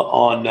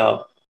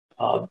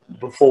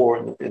before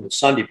in the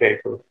Sunday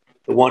paper.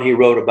 The one he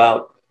wrote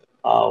about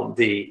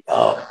the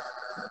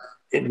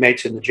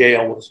inmates in the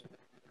jail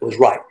was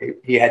right.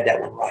 He had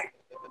that one right.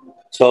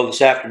 So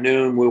this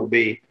afternoon we'll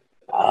be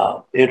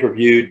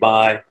interviewed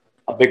by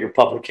a bigger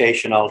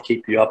publication. I'll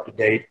keep you up to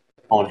date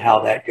on how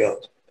that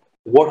goes.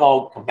 The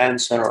Warthog Command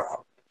Center